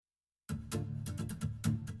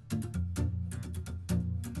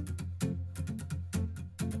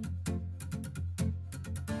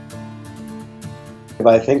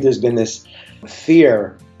But I think there's been this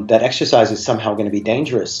fear that exercise is somehow going to be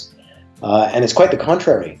dangerous. And it's quite the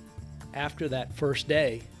contrary. After that first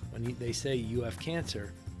day, when they say you have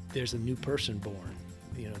cancer, there's a new person born.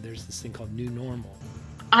 There's this thing called new normal.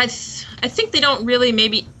 I think they don't really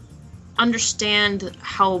maybe understand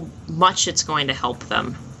how much it's going to help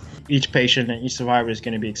them. Each patient and each survivor is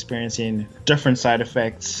going to be experiencing different side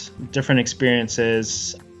effects, different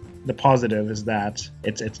experiences. The positive is that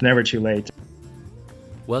it's never too late.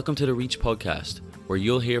 Welcome to the REACH podcast, where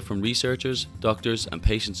you'll hear from researchers, doctors and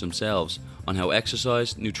patients themselves on how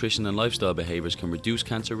exercise, nutrition and lifestyle behaviours can reduce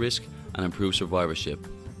cancer risk and improve survivorship.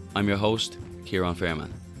 I'm your host, Kieran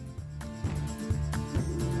Fairman.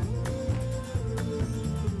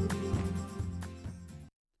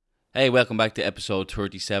 Hey, welcome back to episode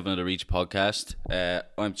 37 of the REACH podcast.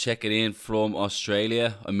 I'm checking in from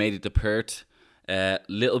Australia. I made it to Perth.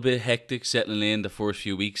 Little bit hectic settling in the first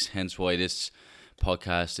few weeks, hence why this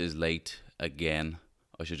podcast is late again.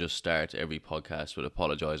 I should just start every podcast with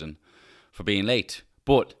apologising for being late.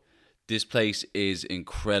 But this place is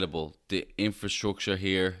incredible. The infrastructure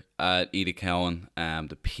here at Edith Cowan,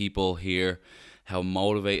 the people here, how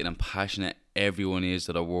motivated and passionate everyone is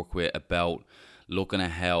that I work with about looking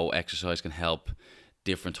at how exercise can help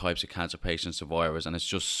different types of cancer patients, survivors, and it's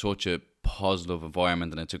just such a positive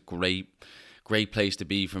environment, and it's a great place to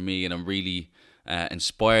be for me, and I'm really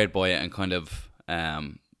inspired by it and kind of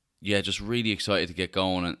just really excited to get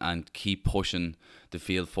going and keep pushing the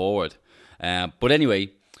field forward. But anyway,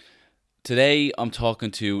 today I'm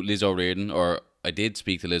talking to Liz O'Riordan, or I did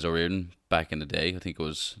speak to Liz O'Riordan back in the day, I think it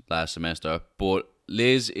was last semester, but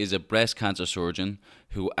Liz is a breast cancer surgeon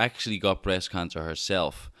who actually got breast cancer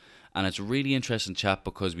herself. And it's a really interesting chat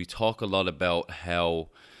because we talk a lot about how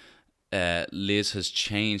Liz has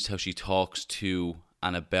changed how she talks to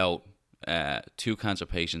and about to cancer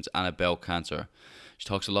patients and about cancer. She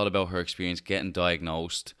talks a lot about her experience getting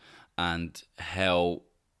diagnosed and how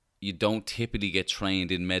you don't typically get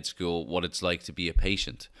trained in med school what it's like to be a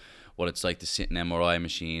patient, what it's like to sit in MRI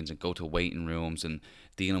machines and go to waiting rooms and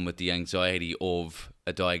dealing with the anxiety of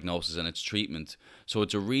a diagnosis and its treatment. So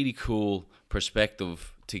it's a really cool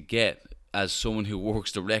perspective to get as someone who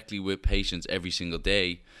works directly with patients every single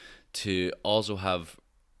day, to also have,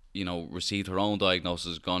 received her own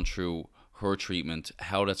diagnosis, gone through her treatment,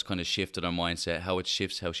 how that's kind of shifted her mindset, how it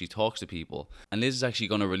shifts how she talks to people. And Liz is actually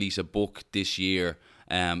going to release a book this year,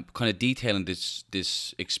 kind of detailing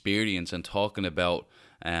this experience and talking about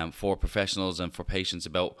for professionals and for patients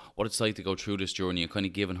about what it's like to go through this journey, and kind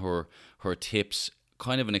of giving her tips,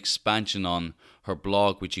 kind of an expansion on her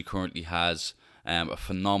blog, which she currently has, a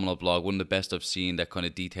phenomenal blog, one of the best I've seen, that kind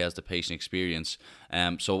of details the patient experience.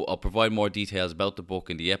 So I'll provide more details about the book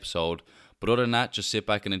in the episode, but other than that, just sit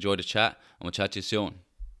back and enjoy the chat, and we'll chat to you soon.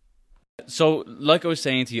 So like I was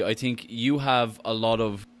saying to you, I think you have a lot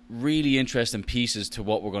of really interesting pieces to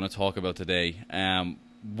what we're going to talk about today.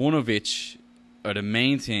 One of which, or the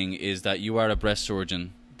main thing, is that you are a breast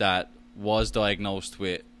surgeon that was diagnosed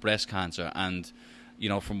with breast cancer. And,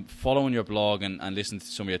 from following your blog and listening to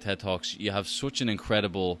some of your TED Talks, you have such an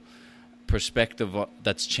incredible perspective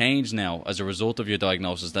that's changed now as a result of your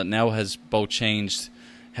diagnosis, that now has both changed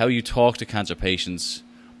how you talk to cancer patients,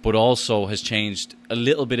 but also has changed a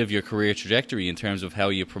little bit of your career trajectory in terms of how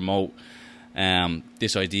you promote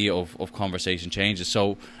this idea of conversation changes.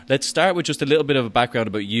 So let's start with just a little bit of a background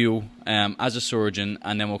about you as a surgeon,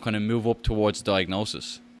 and then we'll kind of move up towards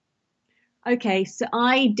diagnosis. Okay, so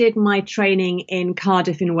I did my training in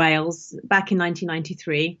Cardiff in Wales back in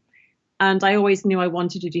 1993, and I always knew I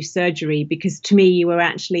wanted to do surgery because to me you were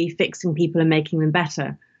actually fixing people and making them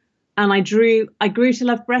better. And I grew to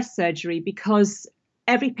love breast surgery because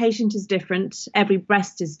every patient is different, every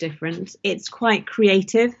breast is different, it's quite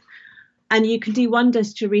creative. And you can do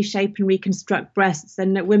wonders to reshape and reconstruct breasts,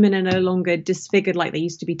 and that women are no longer disfigured like they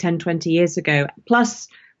used to be 10, 20 years ago. Plus,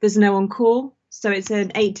 there's no on-call. So it's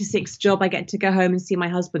an 8 to 6 job. I get to go home and see my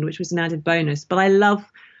husband, which was an added bonus. But I love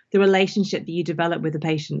the relationship that you develop with the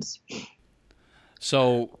patients.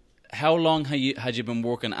 So how long had you been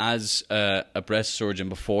working as a breast surgeon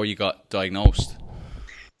before you got diagnosed?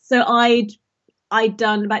 So I'd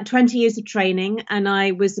done about 20 years of training, and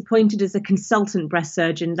I was appointed as a consultant breast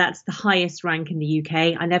surgeon. That's the highest rank in the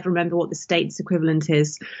UK. I never remember what the state's equivalent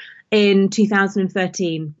is, in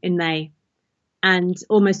 2013 in May. And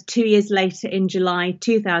almost 2 years later, in July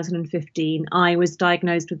 2015, I was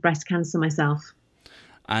diagnosed with breast cancer myself.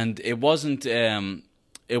 And it wasn't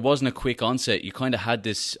a quick onset. You kind of had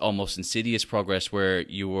this almost insidious progress where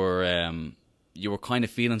you were kind of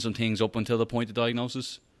feeling some things up until the point of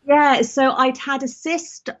diagnosis. Yeah, so I'd had a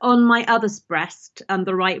cyst on my other breast,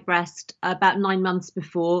 the right breast, about 9 months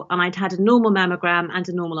before, and I'd had a normal mammogram and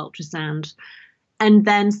a normal ultrasound. And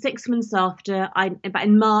then 6 months after, about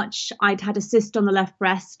in March, I'd had a cyst on the left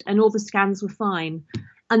breast, and all the scans were fine.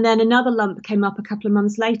 And then another lump came up a couple of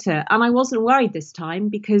months later, and I wasn't worried this time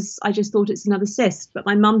because I just thought it's another cyst. But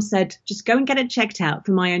my mum said, just go and get it checked out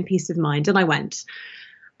for my own peace of mind, and I went.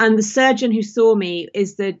 And the surgeon who saw me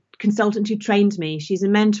is the consultant who trained me. She's a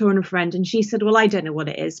mentor and a friend. And she said, well, I don't know what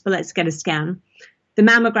it is, but let's get a scan. The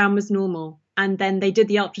mammogram was normal. And then they did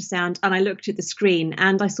the ultrasound and I looked at the screen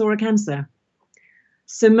and I saw a cancer.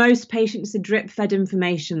 So most patients are drip fed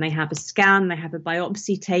information. They have a scan, they have a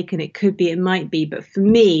biopsy taken. It could be, it might be. But for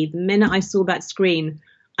me, the minute I saw that screen,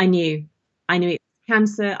 I knew it was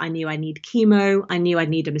cancer. I knew I need chemo. I knew I'd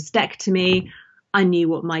need a mastectomy. I knew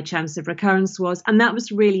what my chance of recurrence was. And that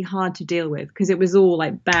was really hard to deal with because it was all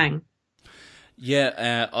like bang.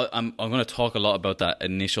 Yeah, I'm going to talk a lot about that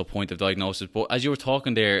initial point of diagnosis. But as you were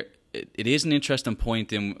talking there, it is an interesting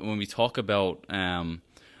point when we talk about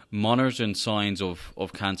monitoring signs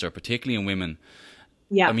of cancer, particularly in women.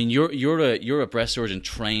 Yeah. I mean, you're a breast surgeon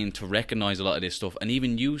trained to recognize a lot of this stuff, and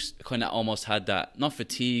even you kind of almost had that, not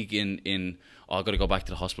fatigue in I've got to go back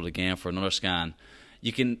to the hospital again for another scan.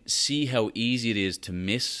 You can see how easy it is to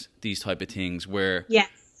miss these type of things where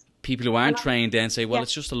people who aren't trained then say, well,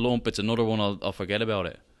 it's just a lump, it's another one, I'll forget about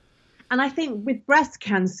it. And I think with breast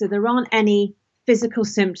cancer, there aren't any physical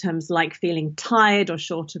symptoms like feeling tired or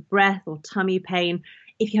short of breath or tummy pain.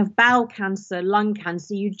 If you have bowel cancer, lung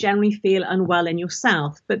cancer, you generally feel unwell in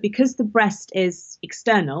yourself. But because the breast is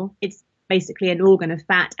external, it's basically an organ of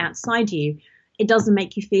fat outside you, it doesn't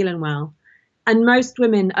make you feel unwell. And most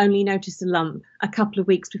women only notice a lump a couple of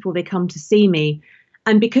weeks before they come to see me.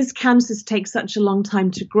 And because cancers take such a long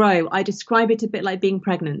time to grow, I describe it a bit like being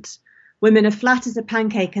pregnant. Women are flat as a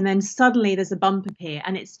pancake and then suddenly there's a bump appear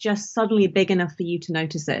and it's just suddenly big enough for you to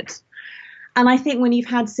notice it. And I think when you've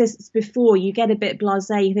had cysts before, you get a bit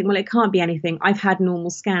blasé. You think, well, it can't be anything. I've had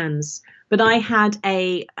normal scans. But I had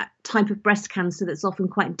a type of breast cancer that's often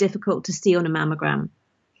quite difficult to see on a mammogram.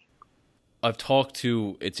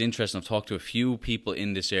 It's interesting, I've talked to a few people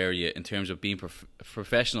in this area in terms of being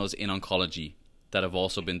professionals in oncology that have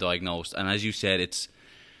also been diagnosed. And as you said,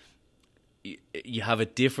 you have a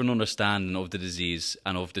different understanding of the disease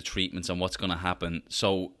and of the treatments and what's going to happen.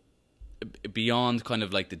 So beyond kind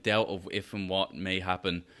of like the doubt of if and what may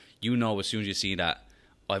happen, as soon as you see that,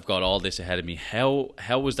 I've got all this ahead of me.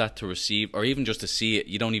 How was that to receive, or even just to see it?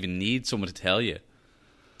 You don't even need someone to tell you.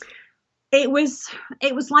 It was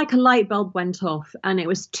like a light bulb went off and it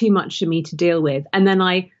was too much for me to deal with. And then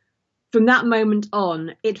from that moment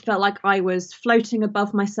on, it felt like I was floating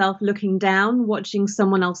above myself, looking down, watching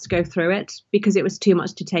someone else go through it because it was too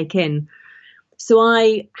much to take in. So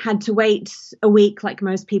I had to wait a week, like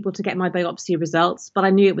most people, to get my biopsy results, but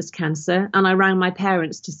I knew it was cancer. And I rang my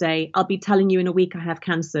parents to say, I'll be telling you in a week I have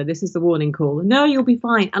cancer. This is the warning call. No, you'll be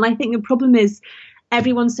fine. And I think the problem is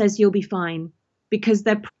everyone says you'll be fine because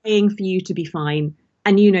they're praying for you to be fine.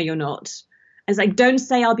 And you're not. It's like, don't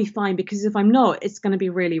say I'll be fine, because if I'm not, it's going to be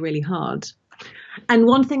really, really hard. And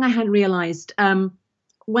one thing I hadn't realized,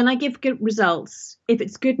 when I give good results, if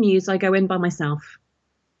it's good news, I go in by myself.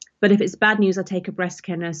 But if it's bad news, I take a breast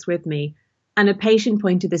care nurse with me. And a patient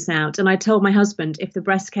pointed this out. And I told my husband, if the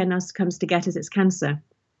breast care nurse comes to get us, it's cancer.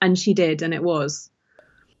 And she did, and it was.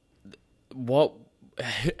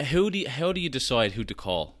 How do you decide who to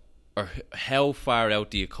call? Or how far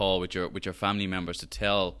out do you call with your family members to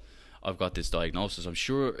tell, I've got this diagnosis? I'm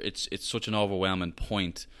sure it's such an overwhelming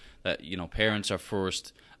point that, parents are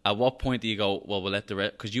first. At what point do you go, well, we'll let the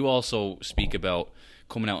rest? Because you also speak about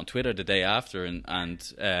coming out on Twitter the day after and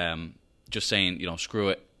just saying, screw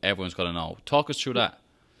it, everyone's got to know. Talk us through that.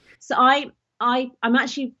 So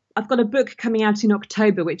I've got a book coming out in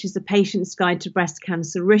October, which is The Patient's Guide to Breast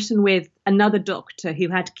Cancer, written with another doctor who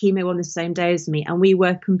had chemo on the same day as me, and we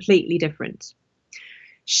were completely different.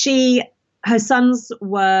 Her sons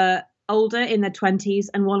were older, in their 20s,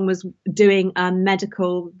 and one was doing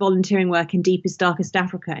medical volunteering work in deepest, darkest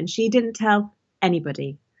Africa, and she didn't tell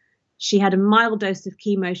anybody. She had a mild dose of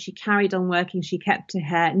chemo. She carried on working. She kept her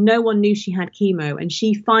hair. No one knew she had chemo, and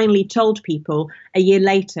she finally told people a year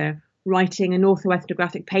later, writing an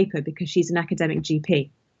orthoethnographic paper because she's an academic GP.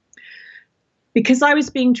 Because I was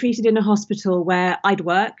being treated in a hospital where I'd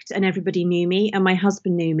worked and everybody knew me and my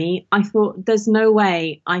husband knew me, I thought, there's no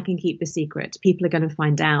way I can keep the secret. People are going to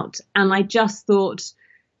find out. And I just thought,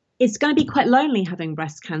 it's going to be quite lonely having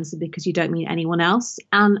breast cancer because you don't meet anyone else.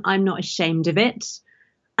 And I'm not ashamed of it.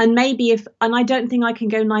 And I don't think I can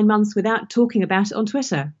go 9 months without talking about it on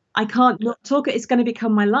Twitter. I can't not talk it. It's going to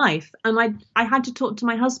become my life. And I had to talk to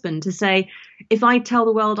my husband to say, if I tell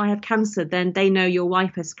the world I have cancer, then they know your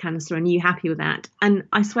wife has cancer and are you happy with that? And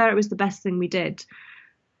I swear it was the best thing we did.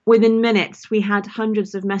 Within minutes, we had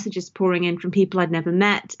hundreds of messages pouring in from people I'd never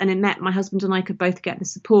met. And it meant my husband and I could both get the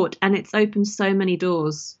support. And it's opened so many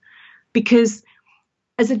doors. Because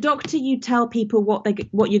as a doctor, you tell people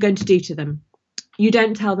what you're going to do to them. You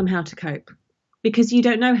don't tell them how to cope. Because you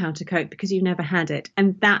don't know how to cope because you've never had it.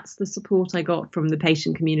 And that's the support I got from the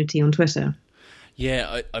patient community on Twitter.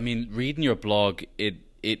 Yeah, I mean, reading your blog, it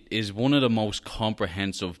is one of the most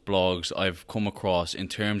comprehensive blogs I've come across in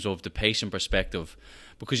terms of the patient perspective,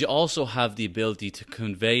 because you also have the ability to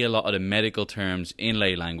convey a lot of the medical terms in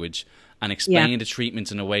lay language and explain the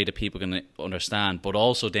treatments in a way that people can understand. But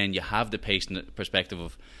also then you have the patient perspective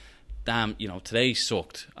of, damn, today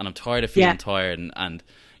sucked and I'm tired of feeling tired and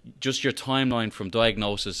just your timeline from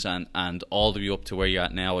diagnosis and all the way up to where you're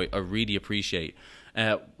at now, I really appreciate.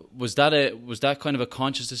 Was that kind of a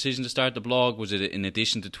conscious decision to start the blog? Was it in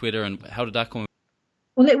addition to Twitter, and how did that come?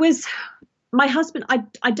 Well, it was my husband.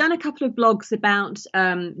 I'd done a couple of blogs about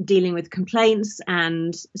dealing with complaints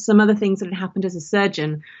and some other things that had happened as a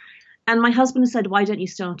surgeon. And my husband said, why don't you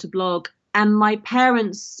start a blog? And my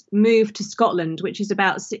parents moved to Scotland, which is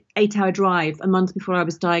about 8-hour drive, a month before I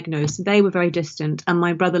was diagnosed. So they were very distant. And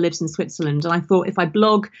my brother lives in Switzerland. And I thought if I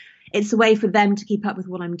blog, it's a way for them to keep up with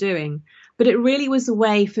what I'm doing. But it really was a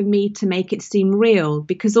way for me to make it seem real,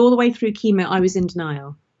 because all the way through chemo, I was in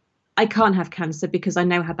denial. I can't have cancer because I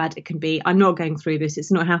know how bad it can be. I'm not going through this.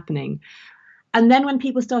 It's not happening. And then when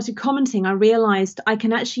people started commenting, I realized I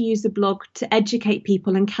can actually use the blog to educate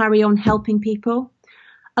people and carry on helping people.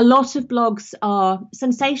 A lot of blogs are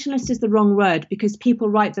sensationalist is the wrong word because people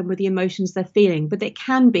write them with the emotions they're feeling, but it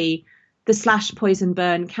can be the slash poison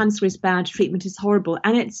burn, cancer is bad, treatment is horrible,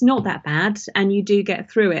 and it's not that bad, and you do get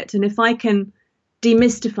through it. And if I can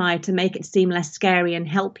demystify to make it seem less scary and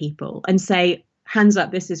help people and say, hands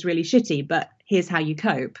up, this is really shitty, but here's how you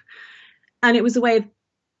cope. And it was a way of,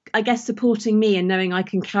 I guess, supporting me and knowing I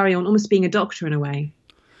can carry on almost being a doctor in a way.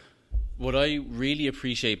 What I really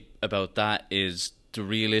appreciate about that is the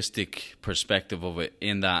realistic perspective of it,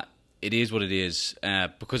 in that it is what it is.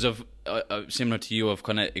 Because of similar to you, I've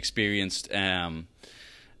kind of experienced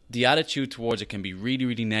the attitude towards it can be really,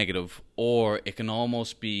 really negative, or it can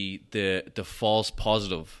almost be the false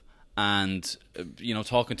positive. And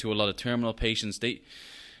talking to a lot of terminal patients, they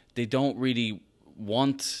don't really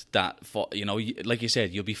want that. Like you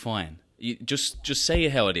said, you'll be fine. You just say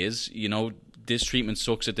it how it is. This treatment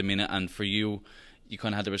sucks at the minute, and for you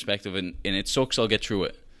kind of had the perspective, and it sucks, I'll get through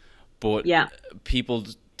it. But people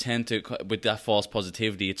tend to, with that false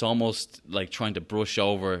positivity, it's almost like trying to brush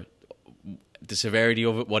over the severity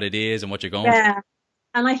of it, what it is, and what you're going through. Yeah,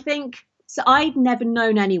 and I think, so I'd never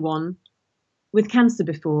known anyone with cancer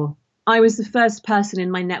before. I was the first person in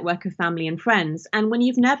my network of family and friends. And when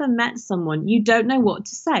you've never met someone, you don't know what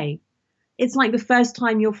to say. It's like the first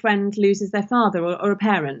time your friend loses their father or a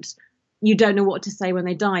parent. You don't know what to say when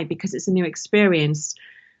they die because it's a new experience.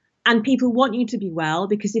 And people want you to be well,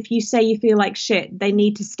 because if you say you feel like shit, they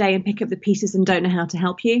need to stay and pick up the pieces and don't know how to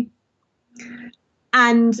help you.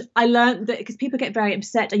 And I learned that because people get very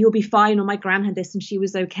upset, you'll be fine, or my gran had this and she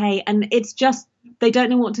was okay. And it's just, they don't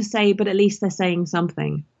know what to say, but at least they're saying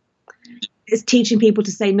something. It's teaching people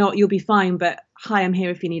to say, not you'll be fine, but hi, I'm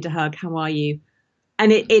here if you need a hug. How are you?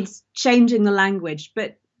 And it's changing the language,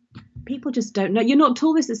 but people just don't know. You're not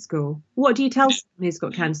taught this at school. What do you tell someone who's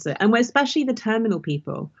got cancer? And especially the terminal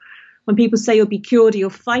people, when people say you'll be cured or you're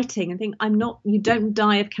fighting, and think, I'm not, you don't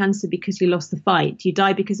die of cancer because you lost the fight. You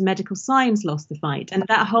die because medical science lost the fight. And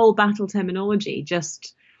that whole battle terminology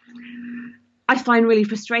just, I find really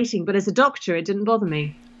frustrating. But as a doctor, it didn't bother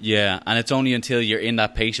me. Yeah, and it's only until you're in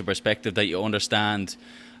that patient perspective that you understand.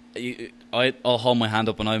 I'll hold my hand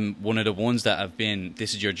up, and I'm one of the ones that have been,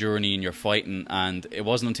 this is your journey and you're fighting. And it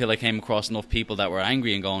wasn't until I came across enough people that were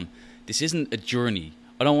angry and going, this isn't a journey.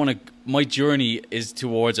 I don't want to, my journey is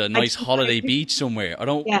towards a nice holiday beach somewhere. I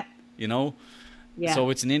don't, Yeah. So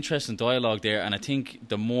it's an interesting dialogue there. And I think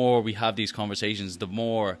the more we have these conversations, the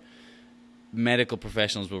more medical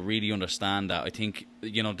professionals will really understand that. I think,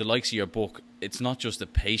 the likes of your book, it's not just a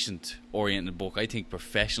patient-oriented book. I think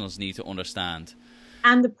professionals need to understand.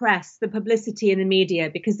 And the press, the publicity and the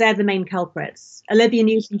media, because they're the main culprits. Olivia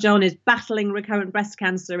Newton-John is battling recurrent breast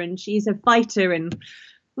cancer, and she's a fighter, and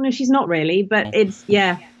no, she's not really, but it's,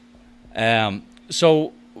 yeah.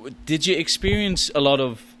 So did you experience a lot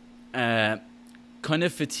of kind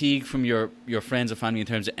of fatigue from your friends and family in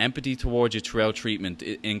terms of empathy towards you throughout treatment,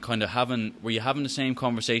 in kind of were you having the same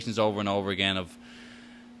conversations over and over again of,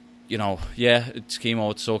 it's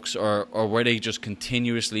chemo, it sucks, or were they just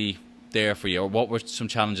continuously there for you, or what were some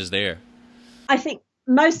challenges there? I think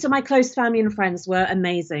most of my close family and friends were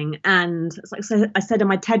amazing, and like I said in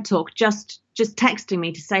my TED talk, just texting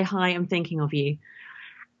me to say hi, I'm thinking of you.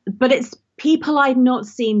 But it's people I'd not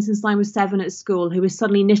seen since I was 7 at school who were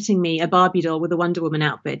suddenly knitting me a Barbie doll with a Wonder Woman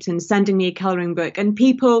outfit and sending me a colouring book, and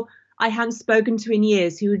people I hadn't spoken to in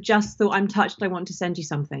years who just thought, I'm touched, I want to send you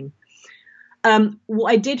something.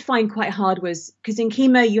 What I did find quite hard was, because in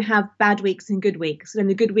chemo you have bad weeks and good weeks. And in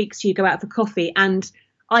the good weeks you go out for coffee, and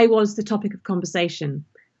I was the topic of conversation.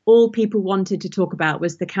 All people wanted to talk about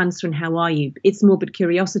was the cancer and how are you. It's morbid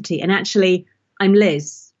curiosity. And actually, I'm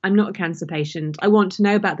Liz. I'm not a cancer patient. I want to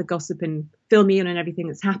know about the gossip and fill me in on everything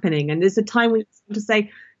that's happening. And there's a time when you want to say,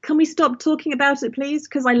 can we stop talking about it, please?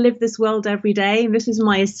 Because I live this world every day and this is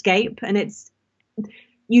my escape. And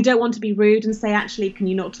you don't want to be rude and say, actually, can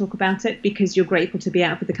you not talk about it? Because you're grateful to be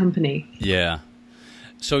out with the company. Yeah.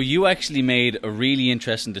 So you actually made a really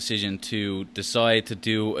interesting decision to decide to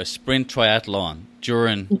do a sprint triathlon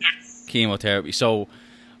during chemotherapy. So,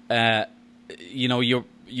 I'd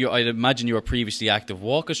imagine you were previously active.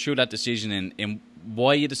 Walk us through that decision and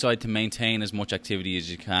why you decided to maintain as much activity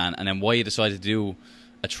as you can, and then why you decided to do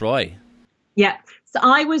a try. Yeah. So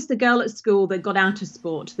I was the girl at school that got out of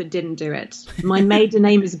sport that didn't do it. My maiden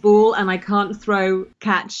name is Ball, and I can't throw,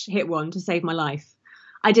 catch, hit one to save my life.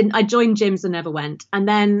 I joined gyms and never went. And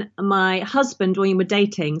then my husband, when we were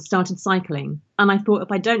dating, started cycling. And I thought,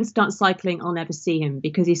 if I don't start cycling, I'll never see him,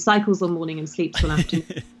 because he cycles all morning and sleeps all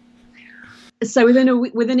afternoon. So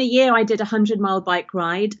within a year, I did a 100-mile bike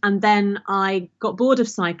ride, and then I got bored of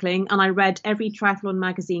cycling, and I read every triathlon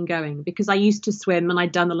magazine going, because I used to swim and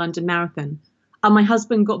I'd done the London Marathon. And my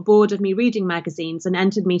husband got bored of me reading magazines and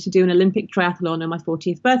entered me to do an Olympic triathlon on my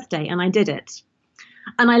 40th birthday, and I did it.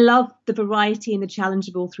 And I love the variety and the challenge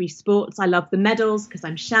of all three sports. I love the medals because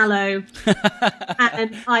I'm shallow.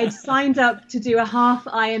 And I'd signed up to do a half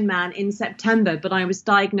Ironman in September, but I was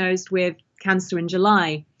diagnosed with cancer in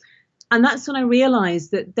July. And that's when I realized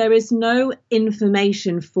that there is no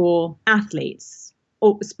information for athletes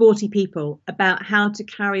or sporty people about how to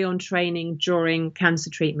carry on training during cancer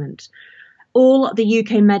treatment. All the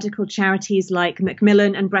UK medical charities like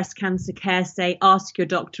Macmillan and Breast Cancer Care say, ask your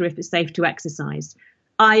doctor if it's safe to exercise.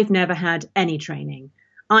 I've never had any training.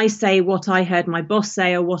 I say what I heard my boss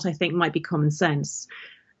say or what I think might be common sense.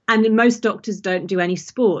 And most doctors don't do any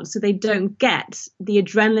sport, so they don't get the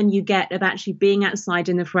adrenaline you get of actually being outside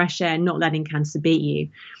in the fresh air and not letting cancer beat you.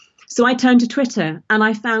 So I turned to Twitter and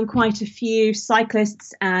I found quite a few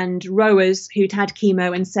cyclists and rowers who'd had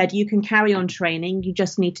chemo and said, you can carry on training, you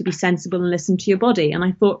just need to be sensible and listen to your body. And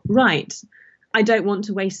I thought, right, I don't want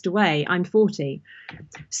to waste away. I'm 40.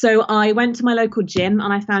 So I went to my local gym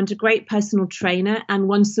and I found a great personal trainer. And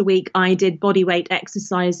once a week, I did body weight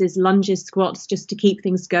exercises, lunges, squats, just to keep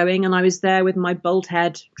things going. And I was there with my bald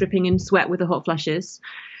head, dripping in sweat with the hot flushes.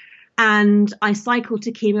 And I cycled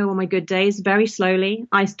to chemo on my good days very slowly.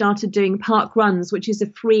 I started doing park runs, which is a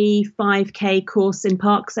free 5K course in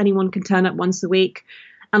parks. Anyone can turn up once a week.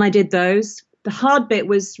 And I did those. The hard bit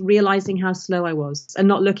was realizing how slow I was and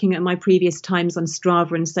not looking at my previous times on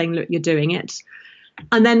Strava and saying, look, you're doing it.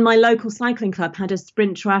 And then my local cycling club had a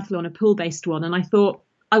sprint triathlon, a pool-based one. And I thought,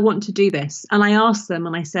 I want to do this. And I asked them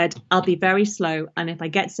and I said, I'll be very slow. And if I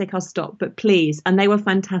get sick, I'll stop. But please. And they were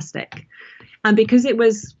fantastic. And because it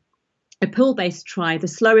was a pool-based try, the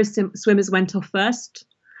slowest swimmers went off first.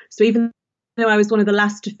 So even though I was one of the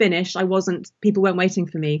last to finish, people weren't waiting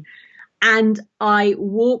for me. And I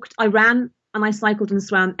ran, and I cycled and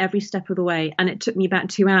swam every step of the way. And it took me about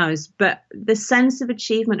 2 hours. But the sense of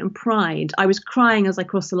achievement and pride, I was crying as I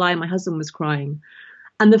crossed the line. My husband was crying.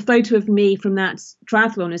 And the photo of me from that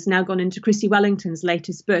triathlon has now gone into Chrissy Wellington's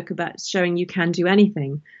latest book about showing you can do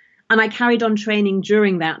anything. And I carried on training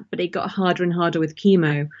during that, but it got harder and harder with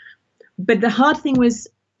chemo. But the hard thing was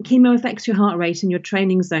chemo affects your heart rate and your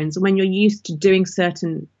training zones. And when you're used to doing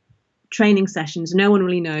certain training sessions, no one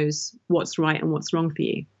really knows what's right and what's wrong for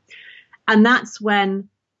you. And that's when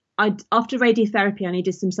after radiotherapy, I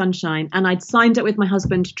needed some sunshine, and I'd signed up with my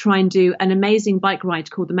husband to try and do an amazing bike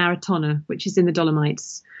ride called the Maratona, which is in the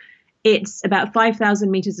Dolomites. It's about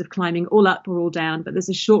 5,000 meters of climbing, all up or all down, but there's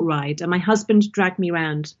a short ride. And my husband dragged me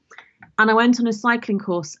around. And I went on a cycling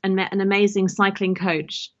course and met an amazing cycling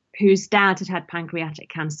coach whose dad had pancreatic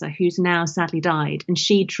cancer, who's now sadly died. And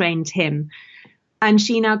she trained him. And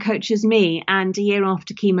she now coaches me. And a year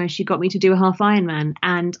after chemo, she got me to do a half Ironman.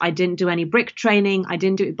 And I didn't do any brick training. I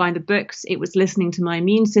didn't do it by the books. It was listening to my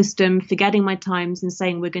immune system, forgetting my times and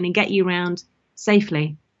saying, we're going to get you around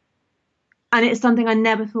safely. And it's something I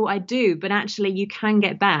never thought I'd do, but actually you can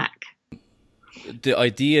get back. The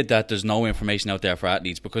idea that there's no information out there for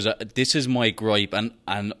athletes, because this is my gripe, and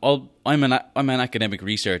I'm an academic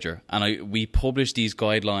researcher, and we publish these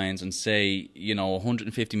guidelines and say,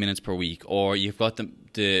 150 minutes per week, or you've got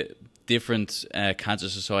the different cancer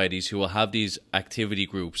societies who will have these activity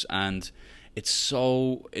groups, and it's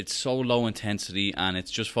so low intensity, and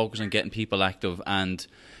it's just focused on getting people active, and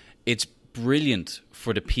it's brilliant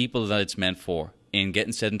for the people that it's meant for, in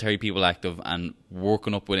getting sedentary people active and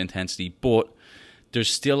working up with intensity. But there's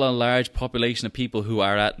still a large population of people who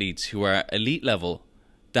are athletes, who are elite level,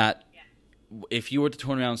 that if you were to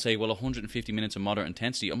turn around and say, well, 150 minutes of moderate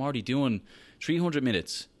intensity, I'm already doing 300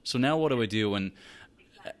 minutes. So now what do I do? And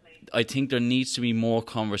I think there needs to be more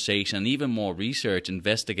conversation and even more research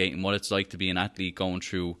investigating what it's like to be an athlete going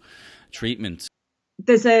through treatment.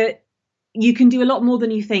 You can do a lot more than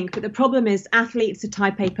you think, but the problem is athletes are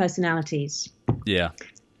type A personalities. Yeah.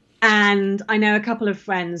 And I know a couple of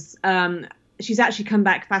friends, she's actually come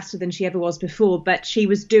back faster than she ever was before, but she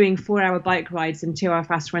was doing 4-hour bike rides and 2-hour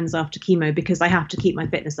fast runs after chemo because I have to keep my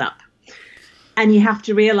fitness up. And you have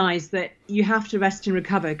to realize that you have to rest and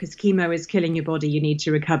recover because chemo is killing your body. You need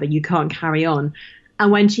to recover. You can't carry on.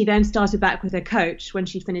 And when she then started back with her coach, when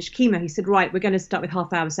she finished chemo, he said, right, we're going to start with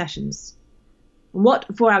half-hour sessions. What?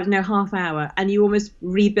 4 hours? No, half hour. And you almost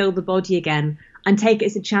rebuild the body again and take it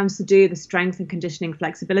as a chance to do the strength and conditioning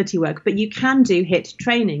flexibility work. But you can do HIIT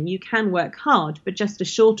training. You can work hard, but just a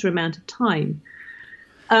shorter amount of time.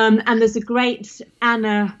 And there's a great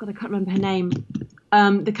Anna, God, I can't remember her name.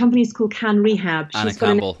 The company's called Can Rehab. Anna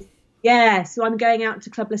Campbell. So I'm going out to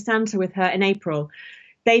Club La Santa with her in April.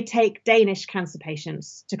 They take Danish cancer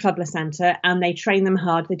patients to Club La Santa and they train them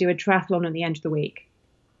hard. They do a triathlon at the end of the week.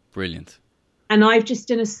 Brilliant. And I've just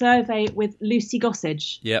done a survey with Lucy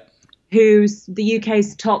Gossage, who's the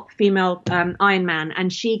UK's top female Ironman.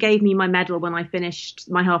 And she gave me my medal when I finished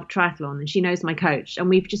my half triathlon, and she knows my coach. And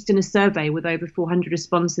we've just done a survey with over 400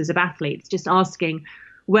 responses of athletes, just asking,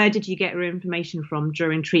 where did you get your information from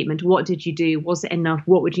during treatment? What did you do? Was it enough?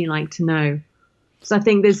 What would you like to know? So I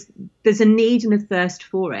think there's a need and a thirst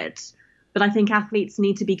for it. But I think athletes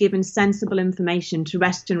need to be given sensible information to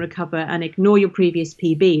rest and recover and ignore your previous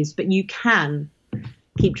PBs. But you can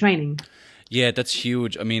keep training. Yeah, that's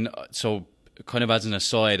huge. I mean, so kind of as an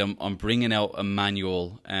aside, I'm bringing out a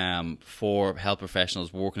manual for health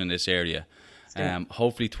professionals working in this area,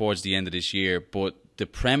 hopefully towards the end of this year. But the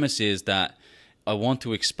premise is that I want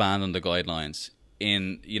to expand on the guidelines.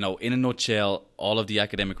 In a nutshell, all of the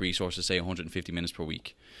academic resources say 150 minutes per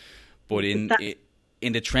week. But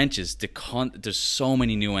in the trenches, there's so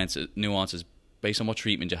many nuances based on what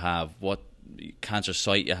treatment you have, what cancer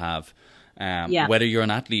site you have, whether you're an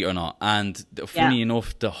athlete or not. And funny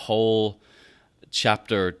enough, the whole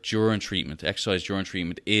chapter during treatment, exercise during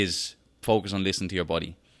treatment, is focused on listening to your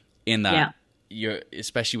body. In that, you're,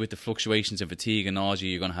 especially with the fluctuations in fatigue and nausea,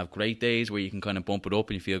 you're going to have great days where you can kind of bump it up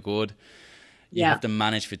and you feel good. You have to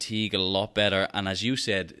manage fatigue a lot better. And as you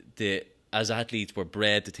said, as athletes, we're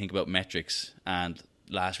bred to think about metrics. And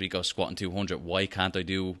last week I was squatting 200. Why can't I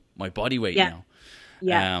do my body weight now?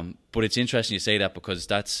 But it's interesting you say that, because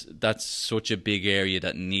that's such a big area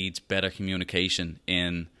that needs better communication.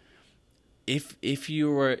 In if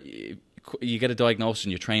you get a diagnosis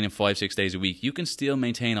and you're training 5-6 days a week, you can still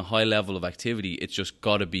maintain a high level of activity. It's just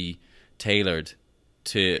got to be tailored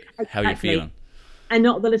to how you're feeling. And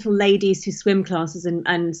not the little ladies who swim classes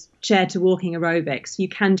and chair to walking aerobics. You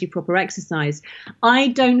can do proper exercise. I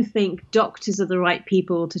don't think doctors are the right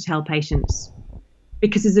people to tell patients,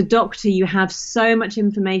 because as a doctor, you have so much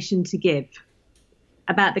information to give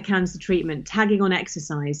about the cancer treatment, tagging on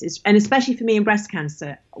exercise. And especially for me in breast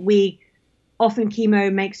cancer, often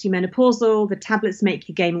chemo makes you menopausal, the tablets make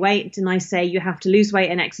you gain weight, and I say you have to lose weight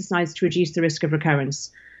and exercise to reduce the risk of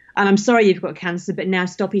recurrence. And I'm sorry you've got cancer, but now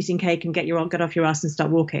stop eating cake and get off your ass and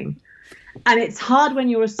start walking. And it's hard when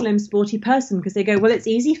you're a slim, sporty person, because they go, well, it's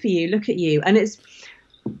easy for you. Look at you. And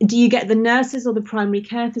do you get the nurses or the primary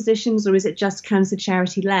care physicians, or is it just cancer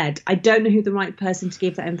charity led? I don't know who the right person to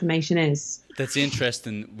give that information is. That's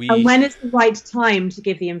interesting. And when is the right time to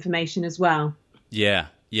give the information as well? Yeah,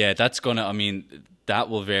 that's that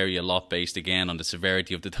will vary a lot based again on the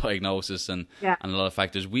severity of the diagnosis and a lot of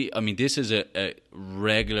factors. This is a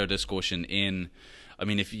regular discussion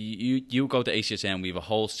if you go to ACSM, we have a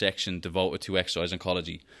whole section devoted to exercise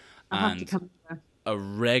oncology, and a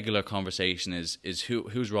regular conversation is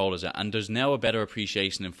whose role is it? And there's now a better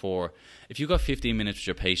appreciation for, if you've got 15 minutes with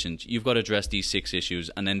your patient, you've got to address these 6 issues,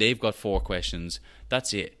 and then they've got 4 questions.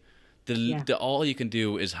 That's it. All you can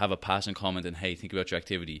do is have a passing comment and, hey, think about your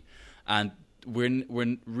activity. And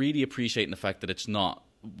we're really appreciating the fact that it's not.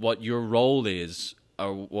 What your role is,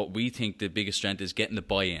 or what we think the biggest strength is, getting the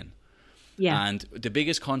buy-in. Yeah. And the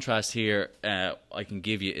biggest contrast here I can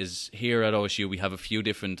give you is here at OSU we have a few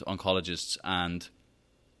different oncologists and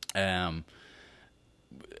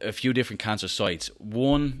a few different cancer sites.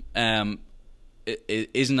 One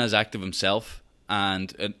isn't as active himself,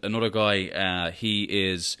 and another guy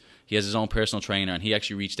he has his own personal trainer, and he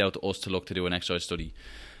actually reached out to us to look to do an exercise study.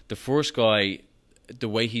 The first guy, the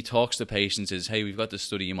way he talks to patients is, hey, we've got this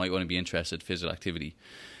study, you might want to be interested, physical activity.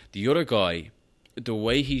 The other guy, the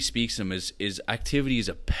way he speaks to them is activity is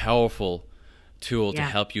a powerful tool to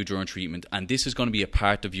help you during treatment, and this is going to be a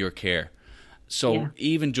part of your care. So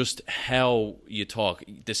even just how you talk,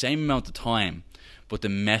 the same amount of time, but the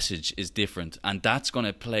message is different, and that's going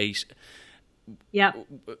to place. Yeah.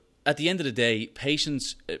 At the end of the day,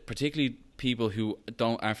 patients, particularly people who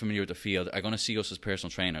aren't familiar with the field, are going to see us as personal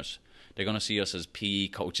trainers. They're going to see us as PE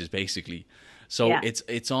coaches, basically. So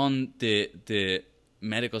it's on the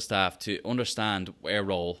medical staff to understand their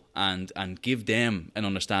role and give them an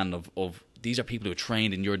understanding of these are people who are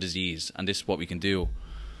trained in your disease, and this is what we can do.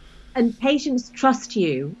 And patients trust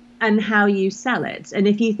you and how you sell it. And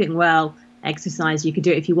if you think, well, exercise, you could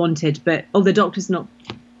do it if you wanted, but the doctor's not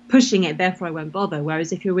pushing it, therefore I won't bother.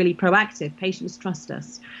 Whereas if you're really proactive, patients trust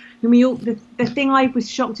us. And the thing I was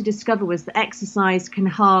shocked to discover was that exercise can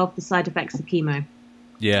halve the side effects of chemo.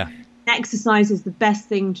 Yeah. Exercise is the best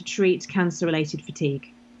thing to treat cancer-related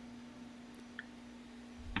fatigue.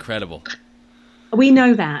 Incredible. We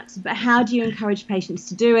know that, but how do you encourage patients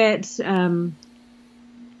to do it?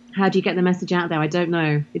 How do you get the message out there? I don't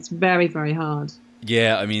know. It's very, very hard.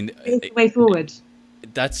 Yeah, I mean, it's the way forward.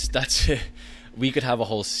 That's we could have a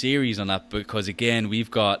whole series on that, because again,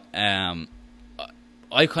 we've got I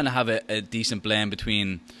kind of have a decent blend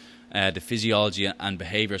between the physiology and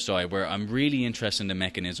behavior side, where I'm really interested in the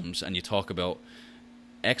mechanisms, and you talk about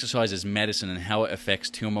exercise as medicine and how it affects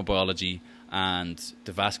tumor biology and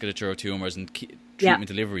the vasculature of tumors and treatment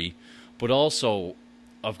delivery. But also,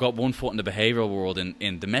 I've got one foot in the behavioral world,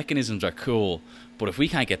 in the mechanisms are cool, but if we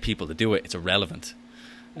can't get people to do it, it's irrelevant.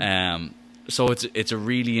 So it's a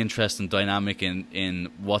really interesting dynamic in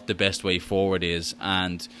what the best way forward is,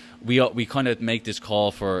 and we kind of make this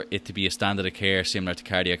call for it to be a standard of care similar to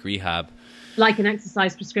cardiac rehab, like an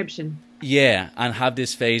exercise prescription. Yeah, and have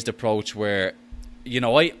this phased approach where,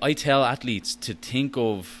 I tell athletes to think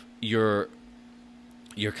of your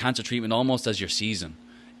cancer treatment almost as your season.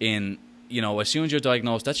 As soon as you're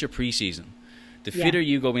diagnosed, that's your preseason. The fitter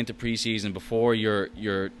you go into preseason before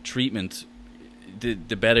your treatment, the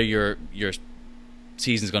better your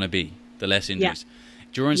season's going to be, the less injuries.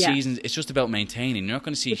 During seasons, it's just about maintaining. You're not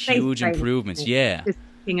going to see huge improvements. Just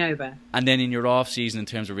ticking over. And then in your off season, in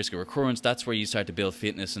terms of risk of recurrence, that's where you start to build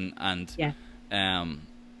fitness and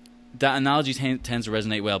that analogy tends to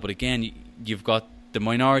resonate well. But again, you've got the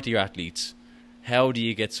minority of athletes. How do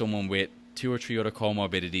you get someone with 2 or 3 other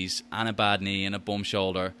comorbidities and a bad knee and a bum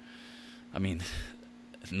shoulder? I mean,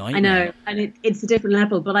 it's a nightmare. I know, and it's a different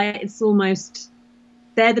level, but it's almost,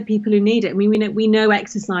 they're the people who need it. I mean, we know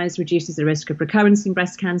exercise reduces the risk of recurrence in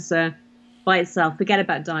breast cancer by itself. Forget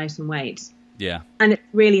about diet and weight. Yeah. And it's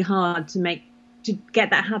really hard to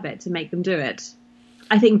get that habit, to make them do it.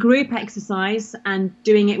 I think group exercise and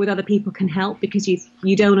doing it with other people can help, because if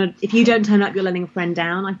you don't turn up, you're letting a friend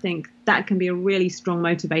down. I think that can be a really strong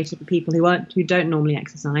motivator for people who don't normally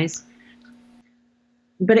exercise.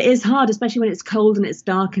 But it is hard, especially when it's cold and it's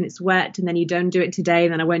dark and it's wet, and then you don't do it today,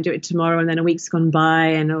 and then I won't do it tomorrow, and then a week's gone by,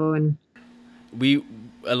 and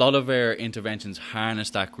a lot of our interventions harness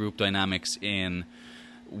that group dynamics in.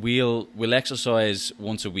 We'll exercise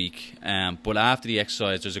once a week, but after the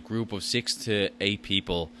exercise, there's a group of 6 to 8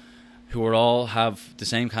 people who are all have the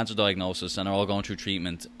same cancer diagnosis and are all going through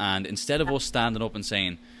treatment. And instead of us standing up and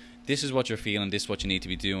saying, "This is what you're feeling, this is what you need to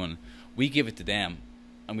be doing," we give it to them,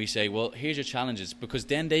 and we say, "Well, here's your challenges," because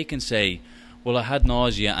then they can say, "Well, I had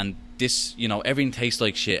nausea, and this, everything tastes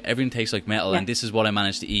like shit, everything tastes like metal, and this is what I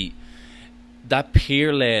managed to eat." That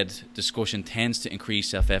peer-led discussion tends to increase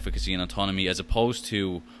self-efficacy and autonomy, as opposed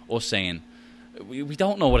to us saying, we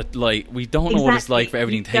don't know what it's like. We don't know what it's like for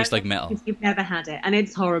everything to taste like metal. You've never had it, and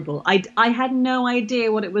it's horrible. I had no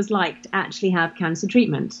idea what it was like to actually have cancer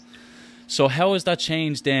treatment. So how has that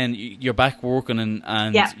changed then? You're back working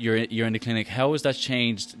and you're in the clinic. How has that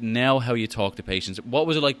changed now, how you talk to patients? What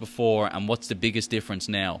was it like before, and what's the biggest difference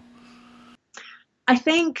now? I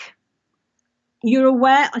think you're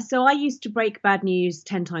aware. So I used to break bad news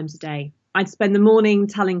 10 times a day. I'd spend the morning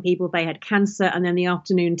telling people they had cancer, and then the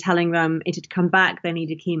afternoon telling them it had come back, they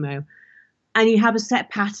needed chemo. And you have a set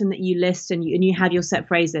pattern that you list, and you have your set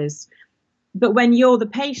phrases. But when you're the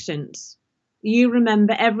patient, you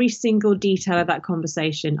remember every single detail of that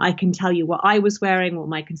conversation. I can tell you what I was wearing, what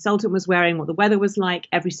my consultant was wearing, what the weather was like,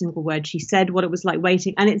 every single word she said, what it was like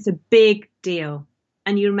waiting. And it's a big deal.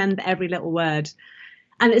 And you remember every little word.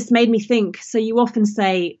 And it's made me think. So you often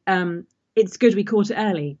say, it's good we caught it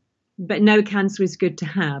early, but no cancer is good to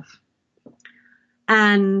have.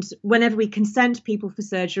 And whenever we consent people for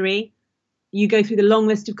surgery, you go through the long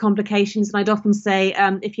list of complications. And I'd often say,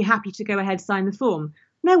 if you're happy to go ahead, sign the form.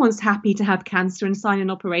 No one's happy to have cancer and sign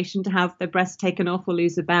an operation to have their breast taken off or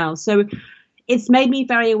lose a bowel. So it's made me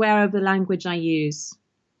very aware of the language I use.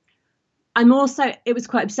 It was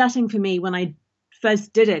quite upsetting for me when I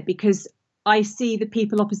first did it, because I see the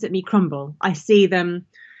people opposite me crumble. I see them,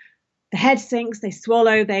 the head sinks, they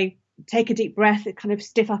swallow, they take a deep breath, it kind of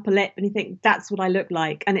stiff upper lip, and you think, that's what I look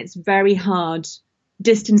like. And it's very hard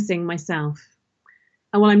distancing myself.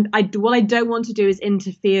 And what I don't want to do is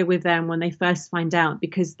interfere with them when they first find out,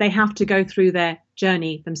 because they have to go through their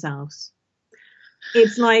journey themselves.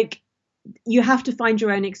 It's like you have to find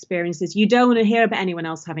your own experiences. You don't want to hear about anyone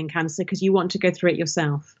else having cancer because you want to go through it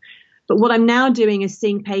yourself. But what I'm now doing is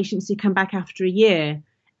seeing patients who come back after a year.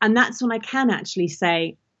 And that's when I can actually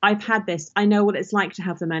say, I've had this. I know what it's like to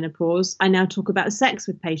have the menopause. I now talk about sex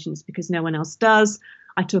with patients because no one else does.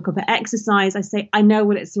 I talk about exercise. I say, I know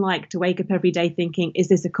what it's like to wake up every day thinking, is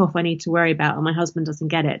this a cough I need to worry about? And my husband doesn't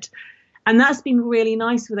get it. And that's been really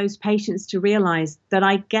nice for those patients to realize that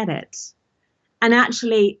I get it. And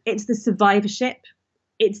actually, it's the survivorship.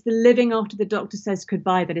 It's the living after the doctor says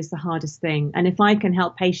goodbye that is the hardest thing. And if I can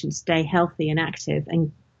help patients stay healthy and active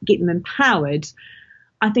and get them empowered,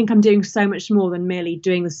 I think I'm doing so much more than merely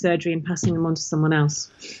doing the surgery and passing them on to someone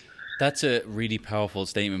else. That's a really powerful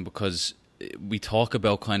statement, because we talk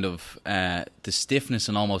about kind of the stiffness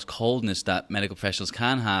and almost coldness that medical professionals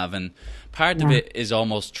can have, and part of it is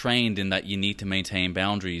almost trained in that you need to maintain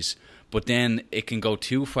boundaries, but then it can go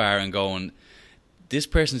too far and going, this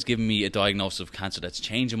person's giving me a diagnosis of cancer that's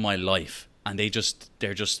changing my life, and they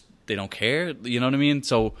don't care, you know what I mean?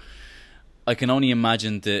 So I can only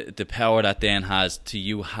imagine the power that then has to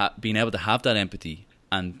you being able to have that empathy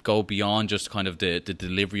and go beyond just kind of the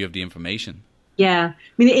delivery of the information. Yeah,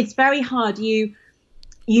 I mean, it's very hard. You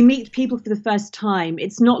meet people for the first time.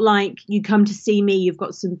 It's not like you come to see me, you've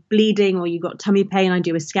got some bleeding or you've got tummy pain, I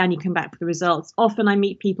do a scan, you come back for the results. Often I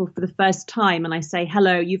meet people for the first time and I say,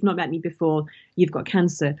 hello, you've not met me before, you've got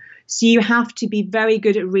cancer. So you have to be very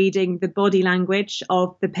good at reading the body language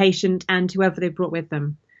of the patient and whoever they brought with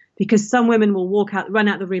them. Because some women will run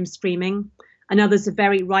out the room screaming, and others are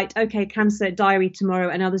very right, okay, cancer, diary tomorrow,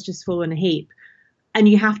 and others just fall in a heap. And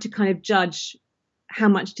you have to kind of judge how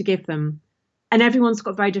much to give them. And everyone's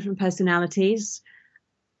got very different personalities.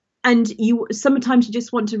 And sometimes you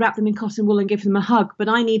just want to wrap them in cotton wool and give them a hug. But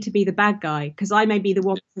I need to be the bad guy, because I may be the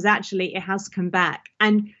one because actually it has come back.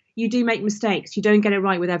 And you do make mistakes. You don't get it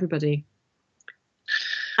right with everybody.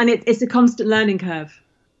 And it's a constant learning curve.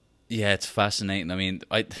 Yeah, it's fascinating. I mean,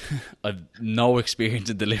 I've no experience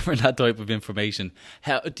in delivering that type of information.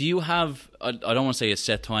 How do you have, I don't want to say a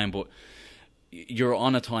set time, but you're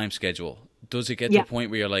on a time schedule. Does it get to a point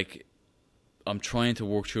where you're like, I'm trying to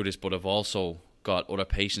work through this, but I've also got other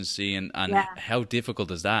patients seeing, and how difficult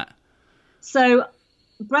is that? So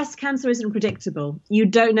breast cancer isn't predictable. You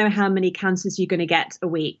don't know how many cancers you're going to get a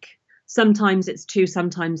week. Sometimes it's 2,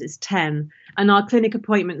 sometimes it's 10. And our clinic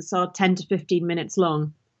appointments are 10 to 15 minutes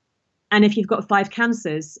long. And if you've got 5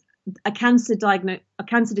 cancers, a cancer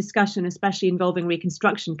discussion, especially involving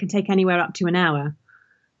reconstruction, can take anywhere up to an hour.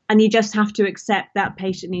 And you just have to accept that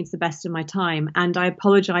patient needs the best of my time. And I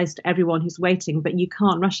apologize to everyone who's waiting, but you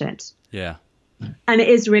can't rush it. Yeah. And it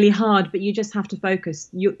is really hard, but you just have to focus.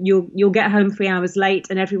 You'll get home 3 hours late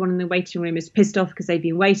and everyone in the waiting room is pissed off because they've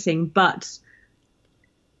been waiting, but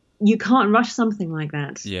you can't rush something like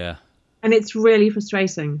that. Yeah. And it's really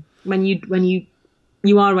frustrating when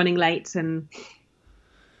you are running late. And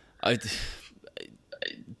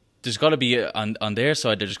there's got to be on their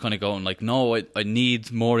side, they're just kind of going like, no, I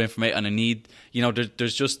need more information, and I need,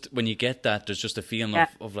 there's just, when you get that, there's just a feeling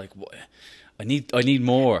of like, I need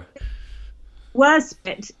more. Worst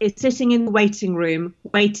bit is sitting in the waiting room,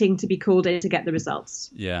 waiting to be called in to get the results.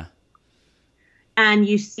 Yeah. And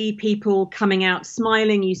you see people coming out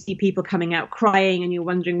smiling, you see people coming out crying, and you're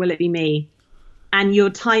wondering, will it be me? And your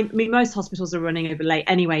time, I mean, most hospitals are running over late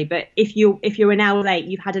anyway, but if you're an hour late,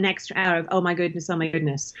 you've had an extra hour of, oh my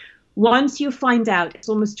goodness. Once you find out, it's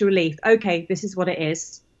almost a relief. Okay, this is what it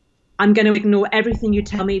is. I'm going to ignore everything you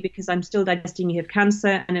tell me because I'm still digesting you have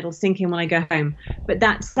cancer, and it'll sink in when I go home. But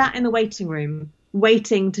that sat in the waiting room,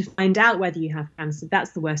 waiting to find out whether you have cancer,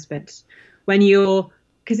 that's the worst bit.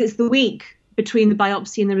 Because it's the week between the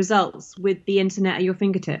biopsy and the results with the internet at your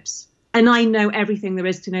fingertips. And I know everything there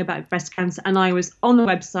is to know about breast cancer. And I was on the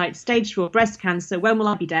website, stage 4 breast cancer, when will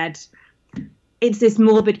I be dead? It's this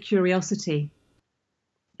morbid curiosity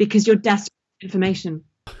because you're desperate for information.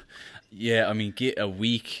 Yeah, I mean, get a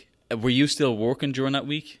week. Were you still working during that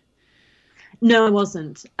week? No, I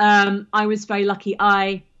wasn't. I was very lucky.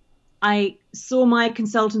 I saw my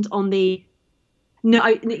consultant on the...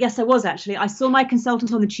 Yes, I was actually. I saw my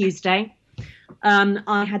consultant on the Tuesday.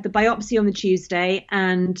 I had the biopsy on the Tuesday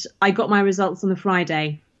and I got my results on the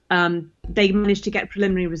Friday. They managed to get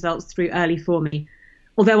preliminary results through early for me,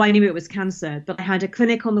 although I knew it was cancer. But I had a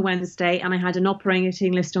clinic on the Wednesday and I had an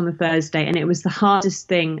operating list on the Thursday, and it was the hardest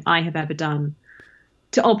thing I have ever done,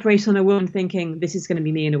 to operate on a woman thinking this is going to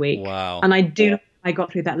be me in a week. Wow. And I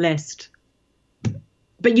got through that list.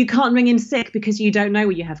 But you can't ring in sick because you don't know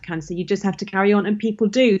you have cancer. You just have to carry on. And people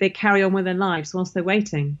do. They carry on with their lives whilst they're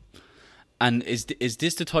waiting. And is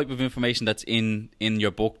this the type of information that's in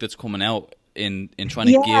your book that's coming out in trying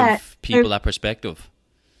to give people that perspective?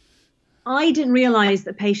 I didn't realise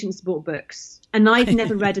that patients bought books. And I've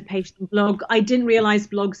never read a patient blog. I didn't realise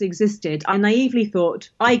blogs existed. I naively thought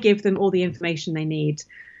I give them all the information they need.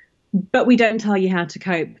 But we don't tell you how to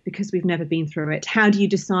cope because we've never been through it. How do you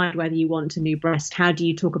decide whether you want a new breast? How do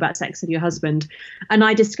you talk about sex with your husband? And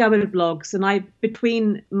I discovered blogs, and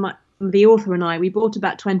between the author and I, we bought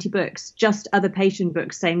about 20 books, just other patient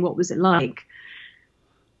books saying what was it like.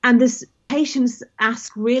 And this patients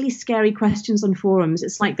ask really scary questions on forums.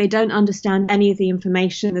 It's like they don't understand any of the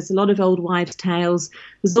information. There's a lot of old wives' tales.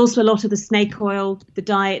 There's also a lot of the snake oil, the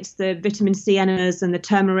diets, the vitamin C enemas and the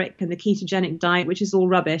turmeric and the ketogenic diet, which is all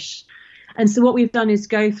rubbish. And so what we've done is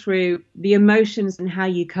go through the emotions and how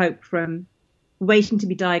you cope from waiting to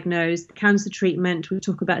be diagnosed, cancer treatment. We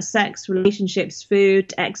talk about sex, relationships,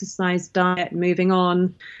 food, exercise, diet, moving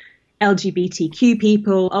on, LGBTQ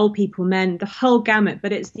people, old people, men, the whole gamut.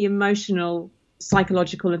 But it's the emotional,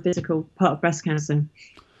 psychological and physical part of breast cancer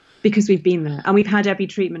because we've been there and we've had every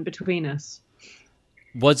treatment between us.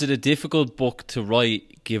 Was it a difficult book to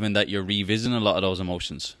write given that you're revisiting a lot of those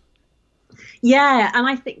emotions? Yeah, and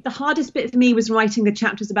I think the hardest bit for me was writing the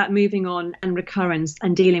chapters about moving on and recurrence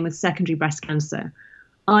and dealing with secondary breast cancer.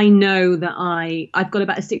 I know that I've got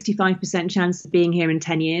about a 65% chance of being here in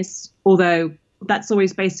 10 years, although that's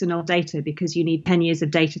always based on old data because you need 10 years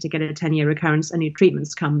of data to get a 10-year recurrence and new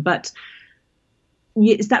treatments come. But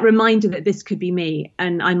it's that reminder that this could be me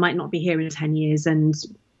and I might not be here in 10 years.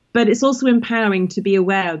 But it's also empowering to be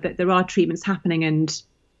aware that there are treatments happening and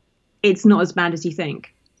it's not as bad as you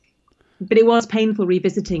think. But it was painful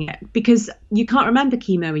revisiting it because you can't remember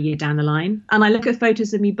chemo a year down the line. And I look at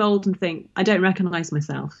photos of me bald and think, I don't recognise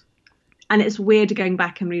myself. And it's weird going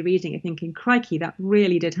back and rereading it thinking, crikey, that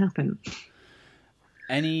really did happen.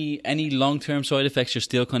 Any long-term side effects you're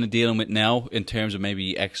still kind of dealing with now in terms of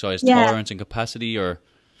maybe exercise tolerance and capacity? Or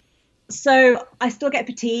So I still get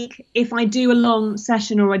fatigue. If I do a long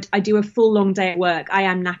session or I do a full long day at work, I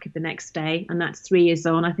am knackered the next day. And that's 3 years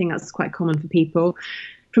on. I think that's quite common for people.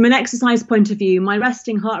 From an exercise point of view, my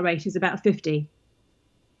resting heart rate is about 50.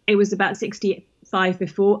 It was about 65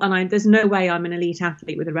 before, and there's no way I'm an elite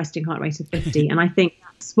athlete with a resting heart rate of 50. And I think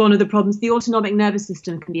that's one of the problems. The autonomic nervous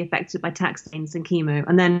system can be affected by taxanes and chemo,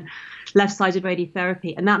 and then left-sided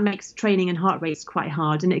radiotherapy. And that makes training and heart rates quite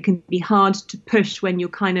hard. And it can be hard to push when you're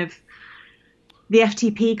kind of the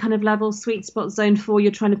FTP kind of level, sweet spot zone 4,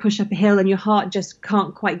 you're trying to push up a hill and your heart just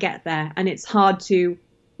can't quite get there. And it's hard to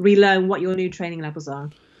relearn what your new training levels are.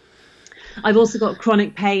 I've also got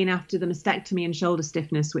chronic pain after the mastectomy and shoulder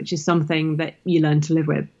stiffness, which is something that you learn to live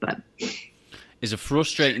with. But is it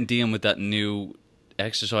frustrating dealing with that new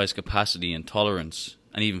exercise capacity and tolerance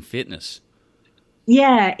and even fitness?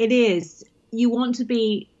 Yeah, it is. You want to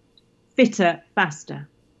be fitter, faster.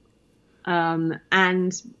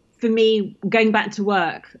 And for me, going back to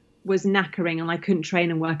work was knackering and I couldn't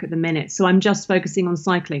train and work at the minute. So I'm just focusing on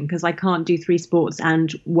cycling because I can't do 3 sports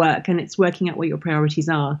and work, and it's working out what your priorities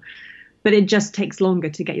are. But it just takes longer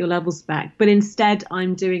to get your levels back. But instead,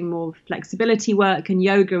 I'm doing more flexibility work and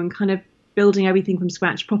yoga and kind of building everything from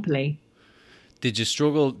scratch properly. Did you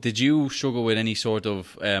struggle with any sort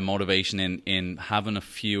of motivation in having a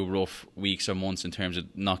few rough weeks or months in terms of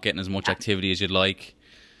not getting as much activity as you'd like?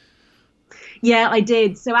 Yeah, I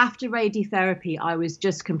did. So after radiotherapy, I was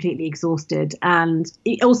just completely exhausted. And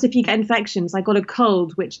also, if you get infections, I got a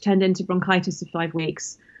cold, which turned into bronchitis for 5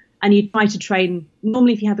 weeks. And you try to train.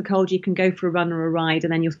 Normally, if you have a cold, you can go for a run or a ride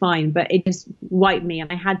and then you're fine. But it just wiped me.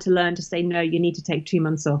 And I had to learn to say, no, you need to take 2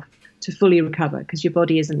 months off to fully recover because your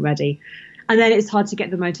body isn't ready. And then it's hard to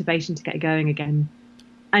get the motivation to get going again.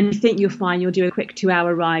 and you think you're fine, you'll do a quick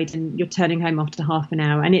 2-hour ride and you're turning home after half an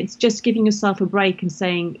hour. And it's just giving yourself a break and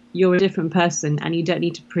saying you're a different person and you don't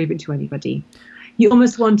need to prove it to anybody. You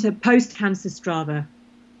almost want a post-cancer Strava.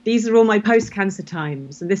 These are all my post-cancer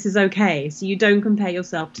times and this is okay. So you don't compare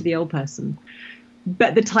yourself to the old person.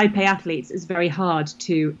 But the type A athletes, it's very hard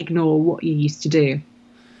to ignore what you used to do.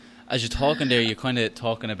 As you're talking there, you're kind of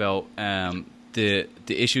talking about the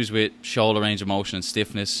issues with shoulder range of motion and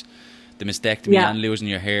stiffness, the mastectomy and losing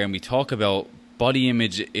your hair, and we talk about body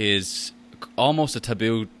image is almost a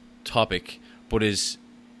taboo topic, but is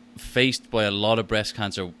faced by a lot of breast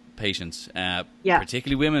cancer patients,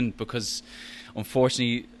 particularly women, because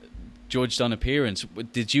unfortunately judged on appearance.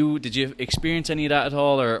 Did you experience any of that at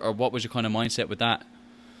all, or what was your kind of mindset with that?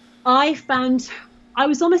 I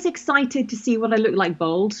was almost excited to see what I looked like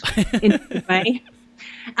bald in a way.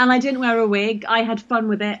 And I didn't wear a wig. I had fun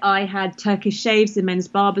with it. I had Turkish shaves in men's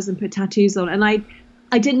barbers and put tattoos on. And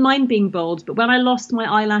I didn't mind being bald. But when I lost my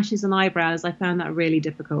eyelashes and eyebrows, I found that really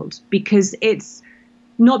difficult because it's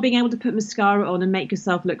not being able to put mascara on and make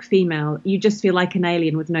yourself look female. You just feel like an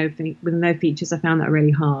alien with no features. I found that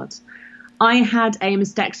really hard. I had a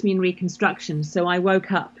mastectomy and reconstruction. So I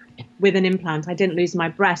woke up with an implant. I didn't lose my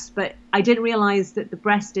breast, but I didn't realize that the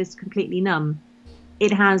breast is completely numb.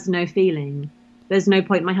 It has no feeling. There's no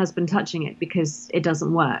point in my husband touching it because it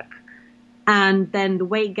doesn't work. And then the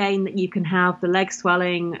weight gain that you can have, the leg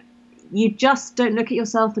swelling, you just don't look at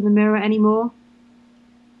yourself in the mirror anymore.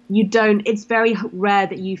 You don't. It's very rare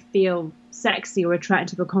that you feel sexy or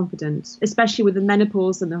attractive or confident, especially with the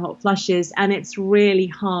menopause and the hot flushes. And it's really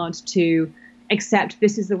hard to accept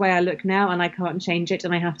this is the way I look now and I can't change it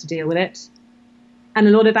and I have to deal with it. And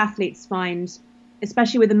a lot of athletes find,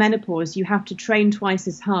 especially with the menopause, you have to train twice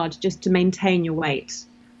as hard just to maintain your weight.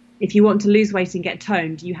 If you want to lose weight and get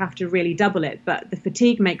toned, you have to really double it. But the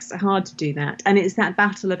fatigue makes it hard to do that. And it's that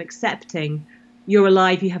battle of accepting you're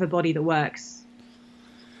alive, you have a body that works.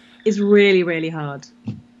 It's really, really hard.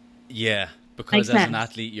 Yeah, because as an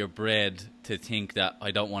athlete, you're bred to think that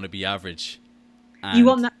I don't want to be average. And you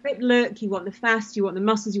want that fit look, you want the fast, you want the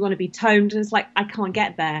muscles, you want to be toned. And it's like, I can't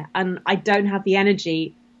get there. And I don't have the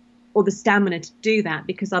energy or the stamina to do that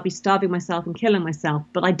because I'll be starving myself and killing myself.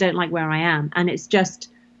 But I don't like where I am. And it's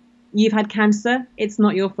just, you've had cancer. It's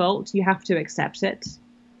not your fault. You have to accept it.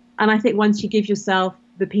 And I think once you give yourself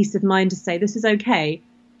the peace of mind to say, this is okay,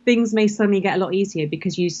 things may suddenly get a lot easier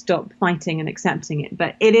because you stop fighting and accepting it.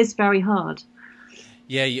 But it is very hard.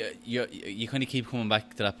 Yeah, you kind of keep coming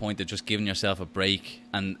back to that point of just giving yourself a break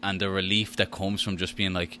and the relief that comes from just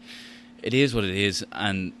being like, it is what it is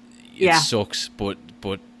and it sucks, but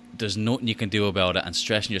there's nothing you can do about it, and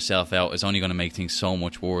stressing yourself out is only going to make things so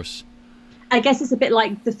much worse. I guess it's a bit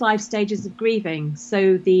like the 5 stages of grieving.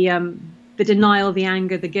 So the denial, the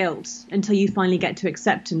anger, the guilt, until you finally get to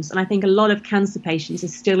acceptance. And I think a lot of cancer patients are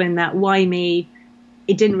still in that, why me?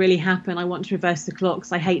 It didn't really happen. I want to reverse the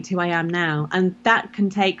clocks. I hate who I am now. And that can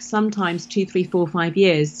take sometimes 2, 3, 4, 5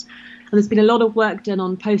 years. And there's been a lot of work done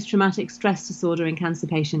on post-traumatic stress disorder in cancer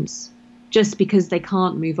patients just because they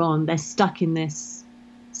can't move on. They're stuck in this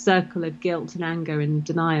circle of guilt and anger and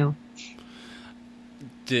denial.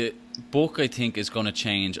 The book, I think, is going to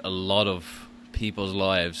change a lot of people's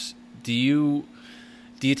lives. Do you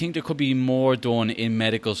think there could be more done in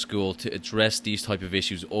medical school to address these type of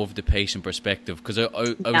issues of the patient perspective? Because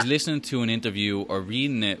I was listening to an interview or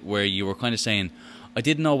reading it where you were kind of saying, I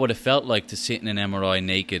didn't know what it felt like to sit in an MRI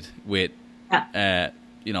naked with,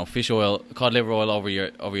 fish oil, cod liver oil over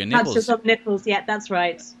your nipples. That's just nipples. Yeah, that's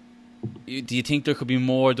right. Do you think there could be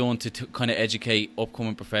more done to kind of educate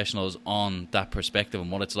upcoming professionals on that perspective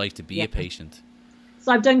and what it's like to be a patient?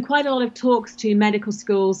 So I've done quite a lot of talks to medical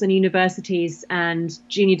schools and universities and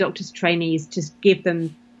junior doctors trainees to give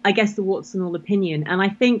them, I guess, the warts and all opinion. And I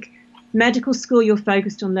think medical school, you're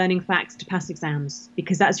focused on learning facts to pass exams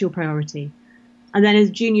because that's your priority. And then as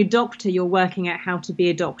a junior doctor, you're working out how to be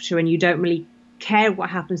a doctor and you don't really care what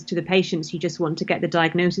happens to the patients. You just want to get the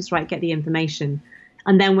diagnosis right, get the information.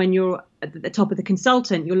 And then when you're at the top of the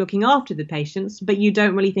consultant, you're looking after the patients, but you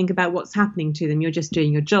don't really think about what's happening to them. You're just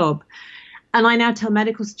doing your job. And I now tell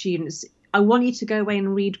medical students, I want you to go away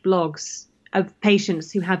and read blogs of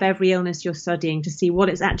patients who have every illness you're studying to see what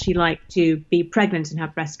it's actually like to be pregnant and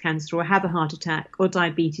have breast cancer or have a heart attack or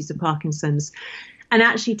diabetes or Parkinson's, and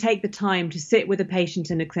actually take the time to sit with a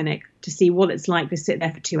patient in a clinic to see what it's like to sit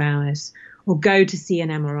there for 2 hours or go to see an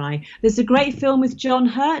MRI. There's a great film with John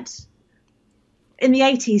Hurt. In the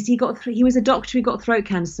 80s, he was a doctor who got throat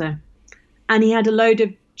cancer, and he had a load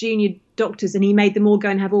of junior doctors and he made them all go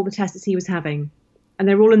and have all the tests he was having. And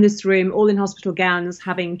they're all in this room, all in hospital gowns,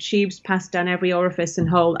 having tubes passed down every orifice and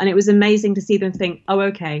hole. And it was amazing to see them think, oh,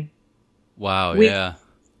 okay. Wow, yeah.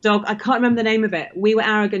 I can't remember the name of it. We were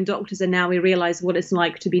arrogant doctors, and now we realize what it's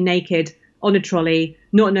like to be naked on a trolley,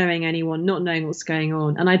 not knowing anyone, not knowing what's going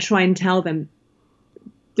on. And I try and tell them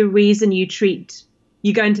the reason you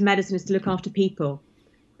go into medicine is to look after people.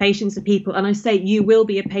 Patients are people. And I say, you will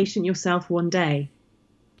be a patient yourself one day.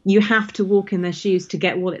 You have to walk in their shoes to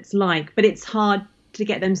get what it's like. But it's hard to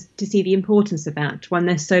get them to see the importance of that when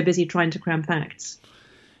they're so busy trying to cram facts.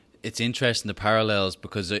 It's interesting, the parallels,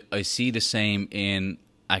 because I see the same in,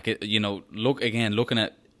 looking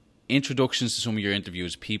at introductions to some of your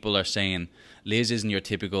interviews. People are saying Liz isn't your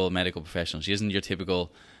typical medical professional. She isn't your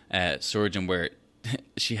typical surgeon where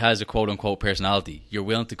she has a quote-unquote personality. You're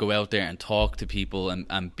willing to go out there and talk to people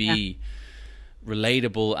and be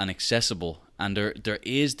relatable and accessible. And there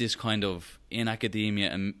is this kind of, in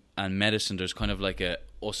academia and medicine, there's kind of like a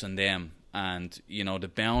us and them. And,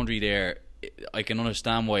 the boundary there, I can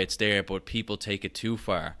understand why it's there, but people take it too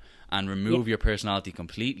far and remove your personality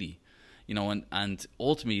completely. And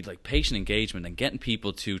ultimately, like, patient engagement and getting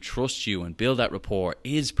people to trust you and build that rapport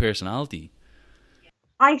is personality.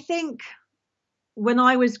 I think when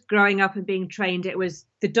I was growing up and being trained, it was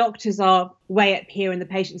the doctors are way up here and the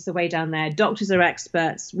patients are way down there. Doctors are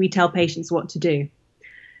experts. We tell patients what to do.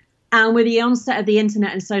 And with the onset of the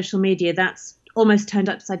internet and social media, that's almost turned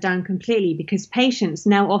upside down completely, because patients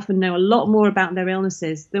now often know a lot more about their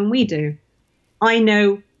illnesses than we do. I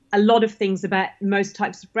know a lot of things about most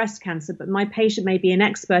types of breast cancer, but my patient may be an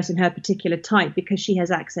expert in her particular type because she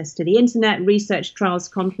has access to the internet, research, trials,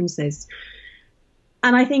 conferences.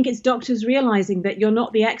 And I think it's doctors realizing that you're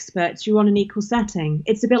not the experts, you're on an equal setting.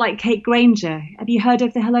 It's a bit like Kate Granger. Have you heard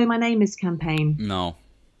of the Hello, My Name Is campaign? No.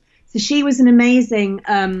 So she was an amazing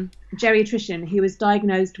geriatrician who was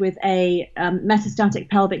diagnosed with a metastatic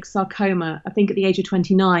pelvic sarcoma, I think at the age of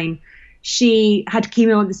 29. She had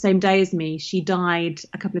chemo on the same day as me. She died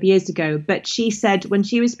a couple of years ago. But she said when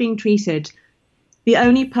she was being treated, the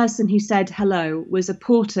only person who said hello was a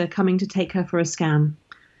porter coming to take her for a scan.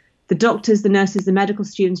 The doctors, the nurses, the medical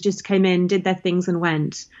students just came in, did their things and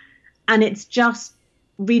went. And it's just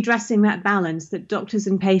redressing that balance that doctors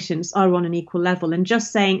and patients are on an equal level, and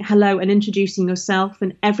just saying hello and introducing yourself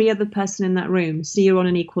and every other person in that room so you're on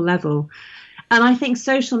an equal level. And I think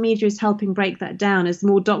social media is helping break that down as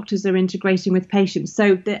more doctors are integrating with patients.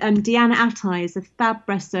 So Deanna Attai is a fab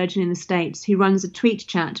breast surgeon in the States who runs a tweet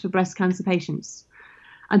chat for breast cancer patients.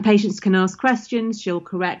 And patients can ask questions, she'll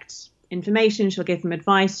correct information, she'll give them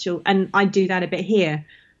advice, and I do that a bit here.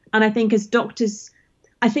 And I think as doctors,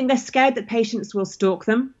 I think they're scared that patients will stalk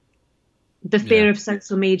them, the fear of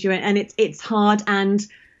social media, and it's hard. And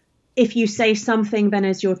if you say something, then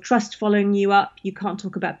as your trust following you up, you can't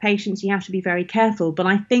talk about patients. You have to be very careful. But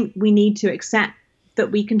I think we need to accept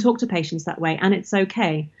that we can talk to patients that way, and it's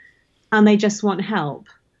okay. And they just want help,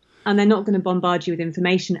 and they're not going to bombard you with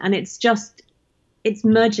information. And it's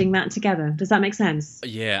merging that together. Does that make sense?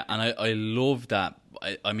 Yeah, and I love that.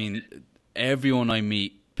 I mean, everyone I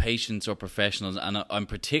meet, patients or professionals, and I'm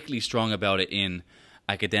particularly strong about it in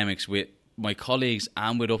academics with my colleagues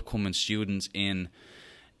and with upcoming students, in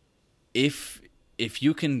if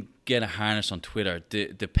you can get a harness on Twitter,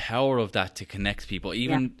 the power of that to connect people,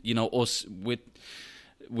 even us with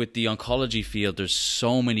the oncology field, there's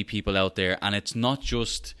so many people out there, and it's not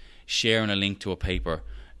just sharing a link to a paper.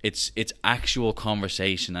 It's actual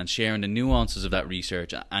conversation and sharing the nuances of that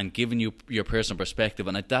research and giving you your personal perspective.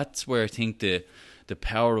 And that's where I think the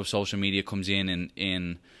power of social media comes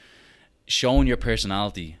in showing your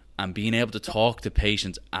personality and being able to talk to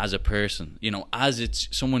patients as a person, as it's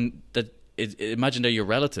someone that imagine they're your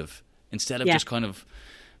relative, instead of just kind of,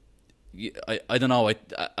 I don't know,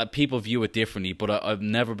 people view it differently, but I've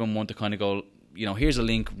never been one to kind of go, here's a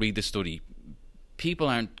link, read the study. People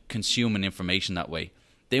aren't consuming information that way.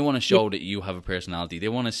 They want to show that you have a personality. They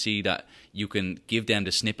want to see that you can give them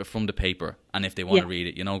the snippet from the paper, and if they want to read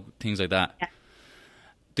it, things like that. Yeah.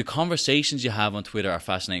 The conversations you have on Twitter are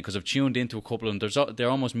fascinating, because I've tuned into a couple of them. They're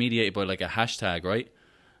almost mediated by like a hashtag, right?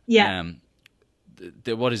 Yeah.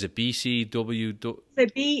 What is it? BCW? So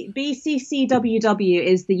BCCWW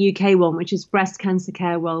is the UK one, which is Breast Cancer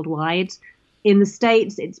Care Worldwide. In the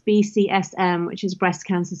States, it's BCSM, which is Breast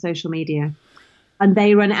Cancer Social Media. And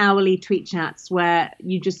they run hourly tweet chats where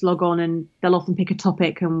you just log on and they'll often pick a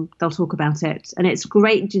topic and they'll talk about it. And it's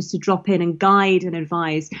great just to drop in and guide and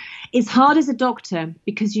advise. It's hard as a doctor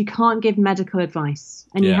because you can't give medical advice,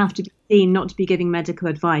 and you have to be seen not to be giving medical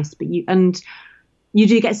advice. But you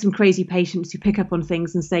do get some crazy patients who pick up on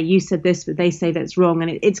things and say, you said this, but they say that's wrong.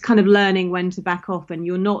 And it's kind of learning when to back off, and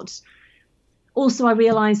you're not. Also, I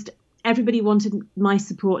realized everybody wanted my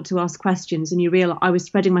support to ask questions, and you realize I was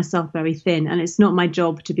spreading myself very thin, and it's not my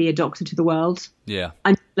job to be a doctor to the world. Yeah.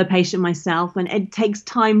 I'm a patient myself, and it takes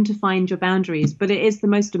time to find your boundaries, but it is the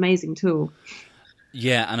most amazing tool.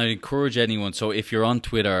 Yeah, and I encourage anyone, so if you're on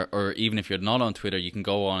Twitter, or even if you're not on Twitter, you can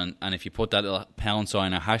go on, and if you put that little pound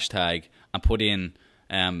sign or hashtag and put in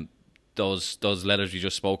those letters you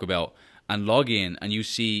just spoke about, and log in, and you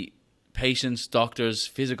see patients, doctors,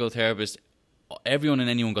 physical therapists, everyone and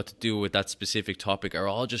anyone got to do with that specific topic are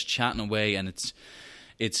all just chatting away, and it's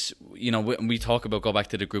you know, when we talk about, go back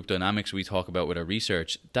to the group dynamics we talk about with our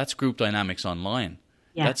research, that's group dynamics online.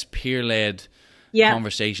 Yeah. That's peer-led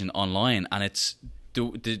conversation online, and it's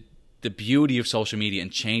the beauty of social media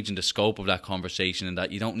and changing the scope of that conversation, and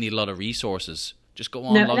that you don't need a lot of resources. Just go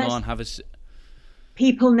on, log on, have a...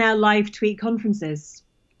 People now live tweet conferences.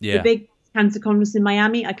 Yeah. The big cancer conference in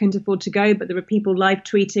Miami, I couldn't afford to go, but there were people live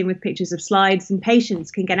tweeting with pictures of slides, and patients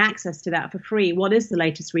can get access to that for free. What is the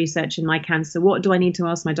latest research in my cancer? What do I need to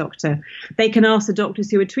ask my doctor? They can ask the doctors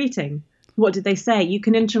who are tweeting. What did they say? You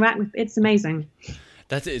can interact with, it's amazing.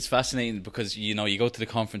 It's fascinating, because, you know, you go to the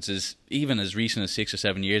conferences even as recent as 6 or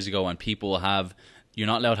 7 years ago, and people have, you're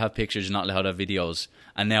not allowed to have pictures, you're not allowed to have videos,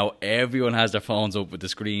 and now everyone has their phones up with the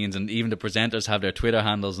screens, and even the presenters have their Twitter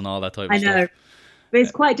handles and all that type of stuff. I know. But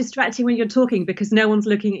it's quite distracting when you're talking, because no one's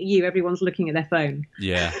looking at you, everyone's looking at their phone.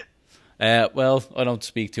 Yeah. Well, I don't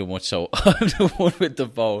speak too much, so I'm the one with the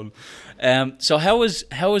phone. So how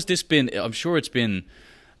has this been? I'm sure it's been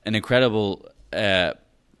an incredible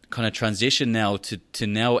kind of transition now to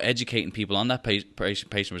now educating people on that patient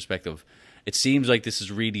perspective. It seems like this is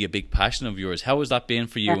really a big passion of yours. How has that been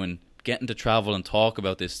for you, and getting to travel and talk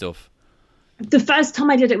about this stuff? The first time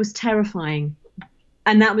I did it was terrifying,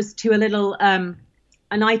 and that was to a little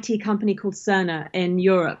an IT company called Cerner in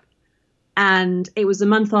Europe, and it was a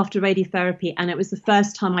month after radiotherapy, and it was the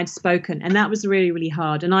first time I'd spoken, and that was really, really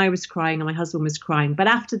hard, and I was crying and my husband was crying. But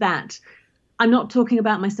after that, I'm not talking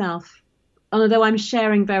about myself. Although I'm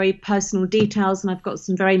sharing very personal details and I've got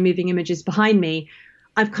some very moving images behind me,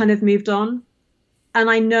 I've kind of moved on, and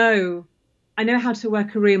I know how to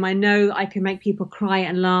work a room. I know I can make people cry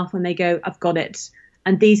and laugh when they go, I've got it.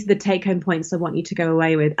 And these are the take-home points I want you to go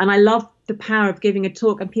away with. And I love the power of giving a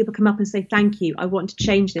talk and people come up and say, thank you, I want to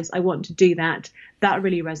change this, I want to do that. That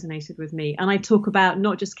really resonated with me. And I talk about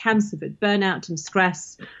not just cancer, but burnout and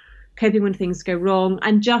stress, coping when things go wrong,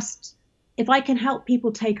 and just, if I can help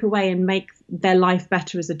people take away and make their life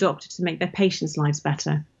better as a doctor, to make their patients' lives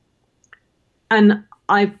better. And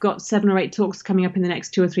I've got 7 or 8 talks coming up in the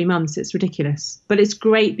next 2 or 3 months. It's ridiculous. But it's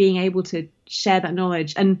great being able to share that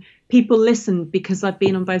knowledge. And people listen because I've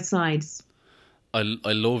been on both sides. I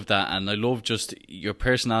love that. And I love just your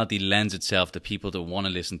personality lends itself to people that want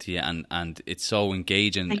to listen to you. And it's so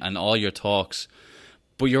engaging, and all your talks.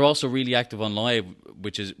 But you're also really active on live,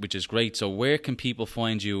 which is great. So where can people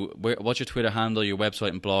find you? What's your Twitter handle, your website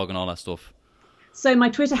and blog and all that stuff? So my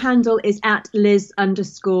Twitter handle is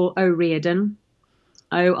 @Liz_O'Riordan,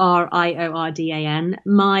 ORIORDAN.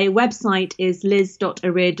 My website is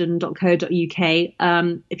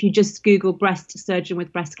liz.o'riordan.co.uk. If you just Google breast surgeon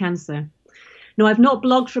with breast cancer. No, I've not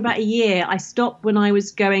blogged for about a year. I stopped when I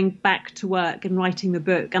was going back to work and writing the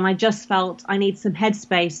book, and I just felt I need some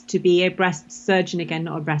headspace to be a breast surgeon again,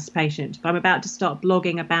 not a breast patient. But I'm about to start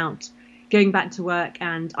blogging about going back to work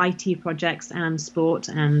and IT projects and sport,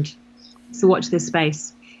 and so watch this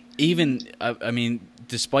space. Even, I mean,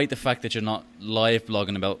 despite the fact that you're not live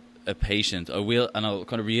blogging about a patient, I'll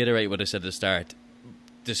kind of reiterate what I said at the start.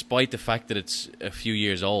 Despite the fact that it's a few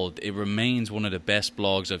years old, it remains one of the best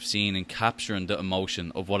blogs I've seen in capturing the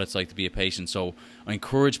emotion of what it's like to be a patient. So I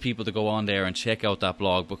encourage people to go on there and check out that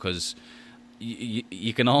blog, because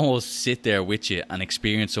you can almost sit there with you and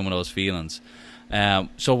experience some of those feelings. So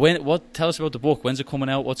tell us about the book. When's it coming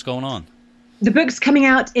out? What's going on? The book's coming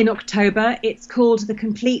out in October. It's called The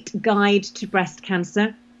Complete Guide to Breast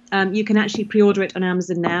Cancer. You can actually pre-order it on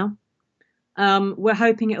Amazon now. We're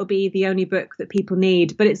hoping it'll be the only book that people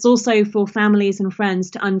need, but it's also for families and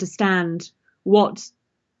friends to understand what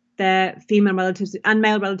their female relatives and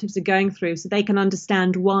male relatives are going through, so they can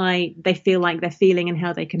understand why they feel like they're feeling and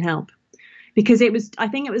how they can help. Because I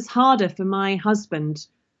think it was harder for my husband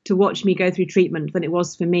to watch me go through treatment than it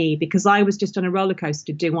was for me, because I was just on a roller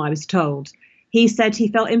coaster doing what I was told. He said he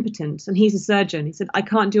felt impotent, and he's a surgeon. He said, I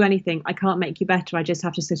can't do anything. I can't make you better. I just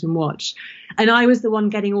have to sit and watch. And I was the one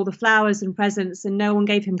getting all the flowers and presents, and no one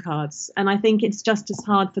gave him cards. And I think it's just as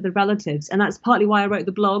hard for the relatives. And that's partly why I wrote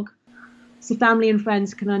the blog, so family and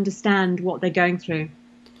friends can understand what they're going through.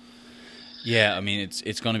 Yeah, I mean,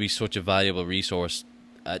 it's going to be such a valuable resource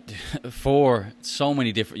for so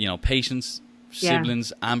many different, patients,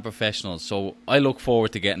 siblings and professionals. So I look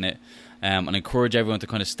forward to getting it, and encourage everyone to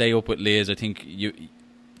kind of stay up with Liz. I think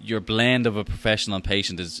your blend of a professional and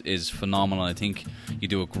patient is phenomenal. I think you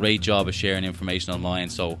do a great job of sharing information online.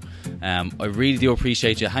 So I really do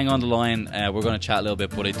appreciate you. Hang on the line. We're going to chat a little bit,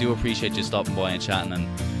 but I do appreciate you stopping by and chatting and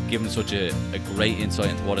giving such a great insight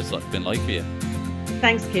into what it's been like for you.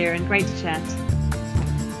 Thanks, Kieran. Great to chat.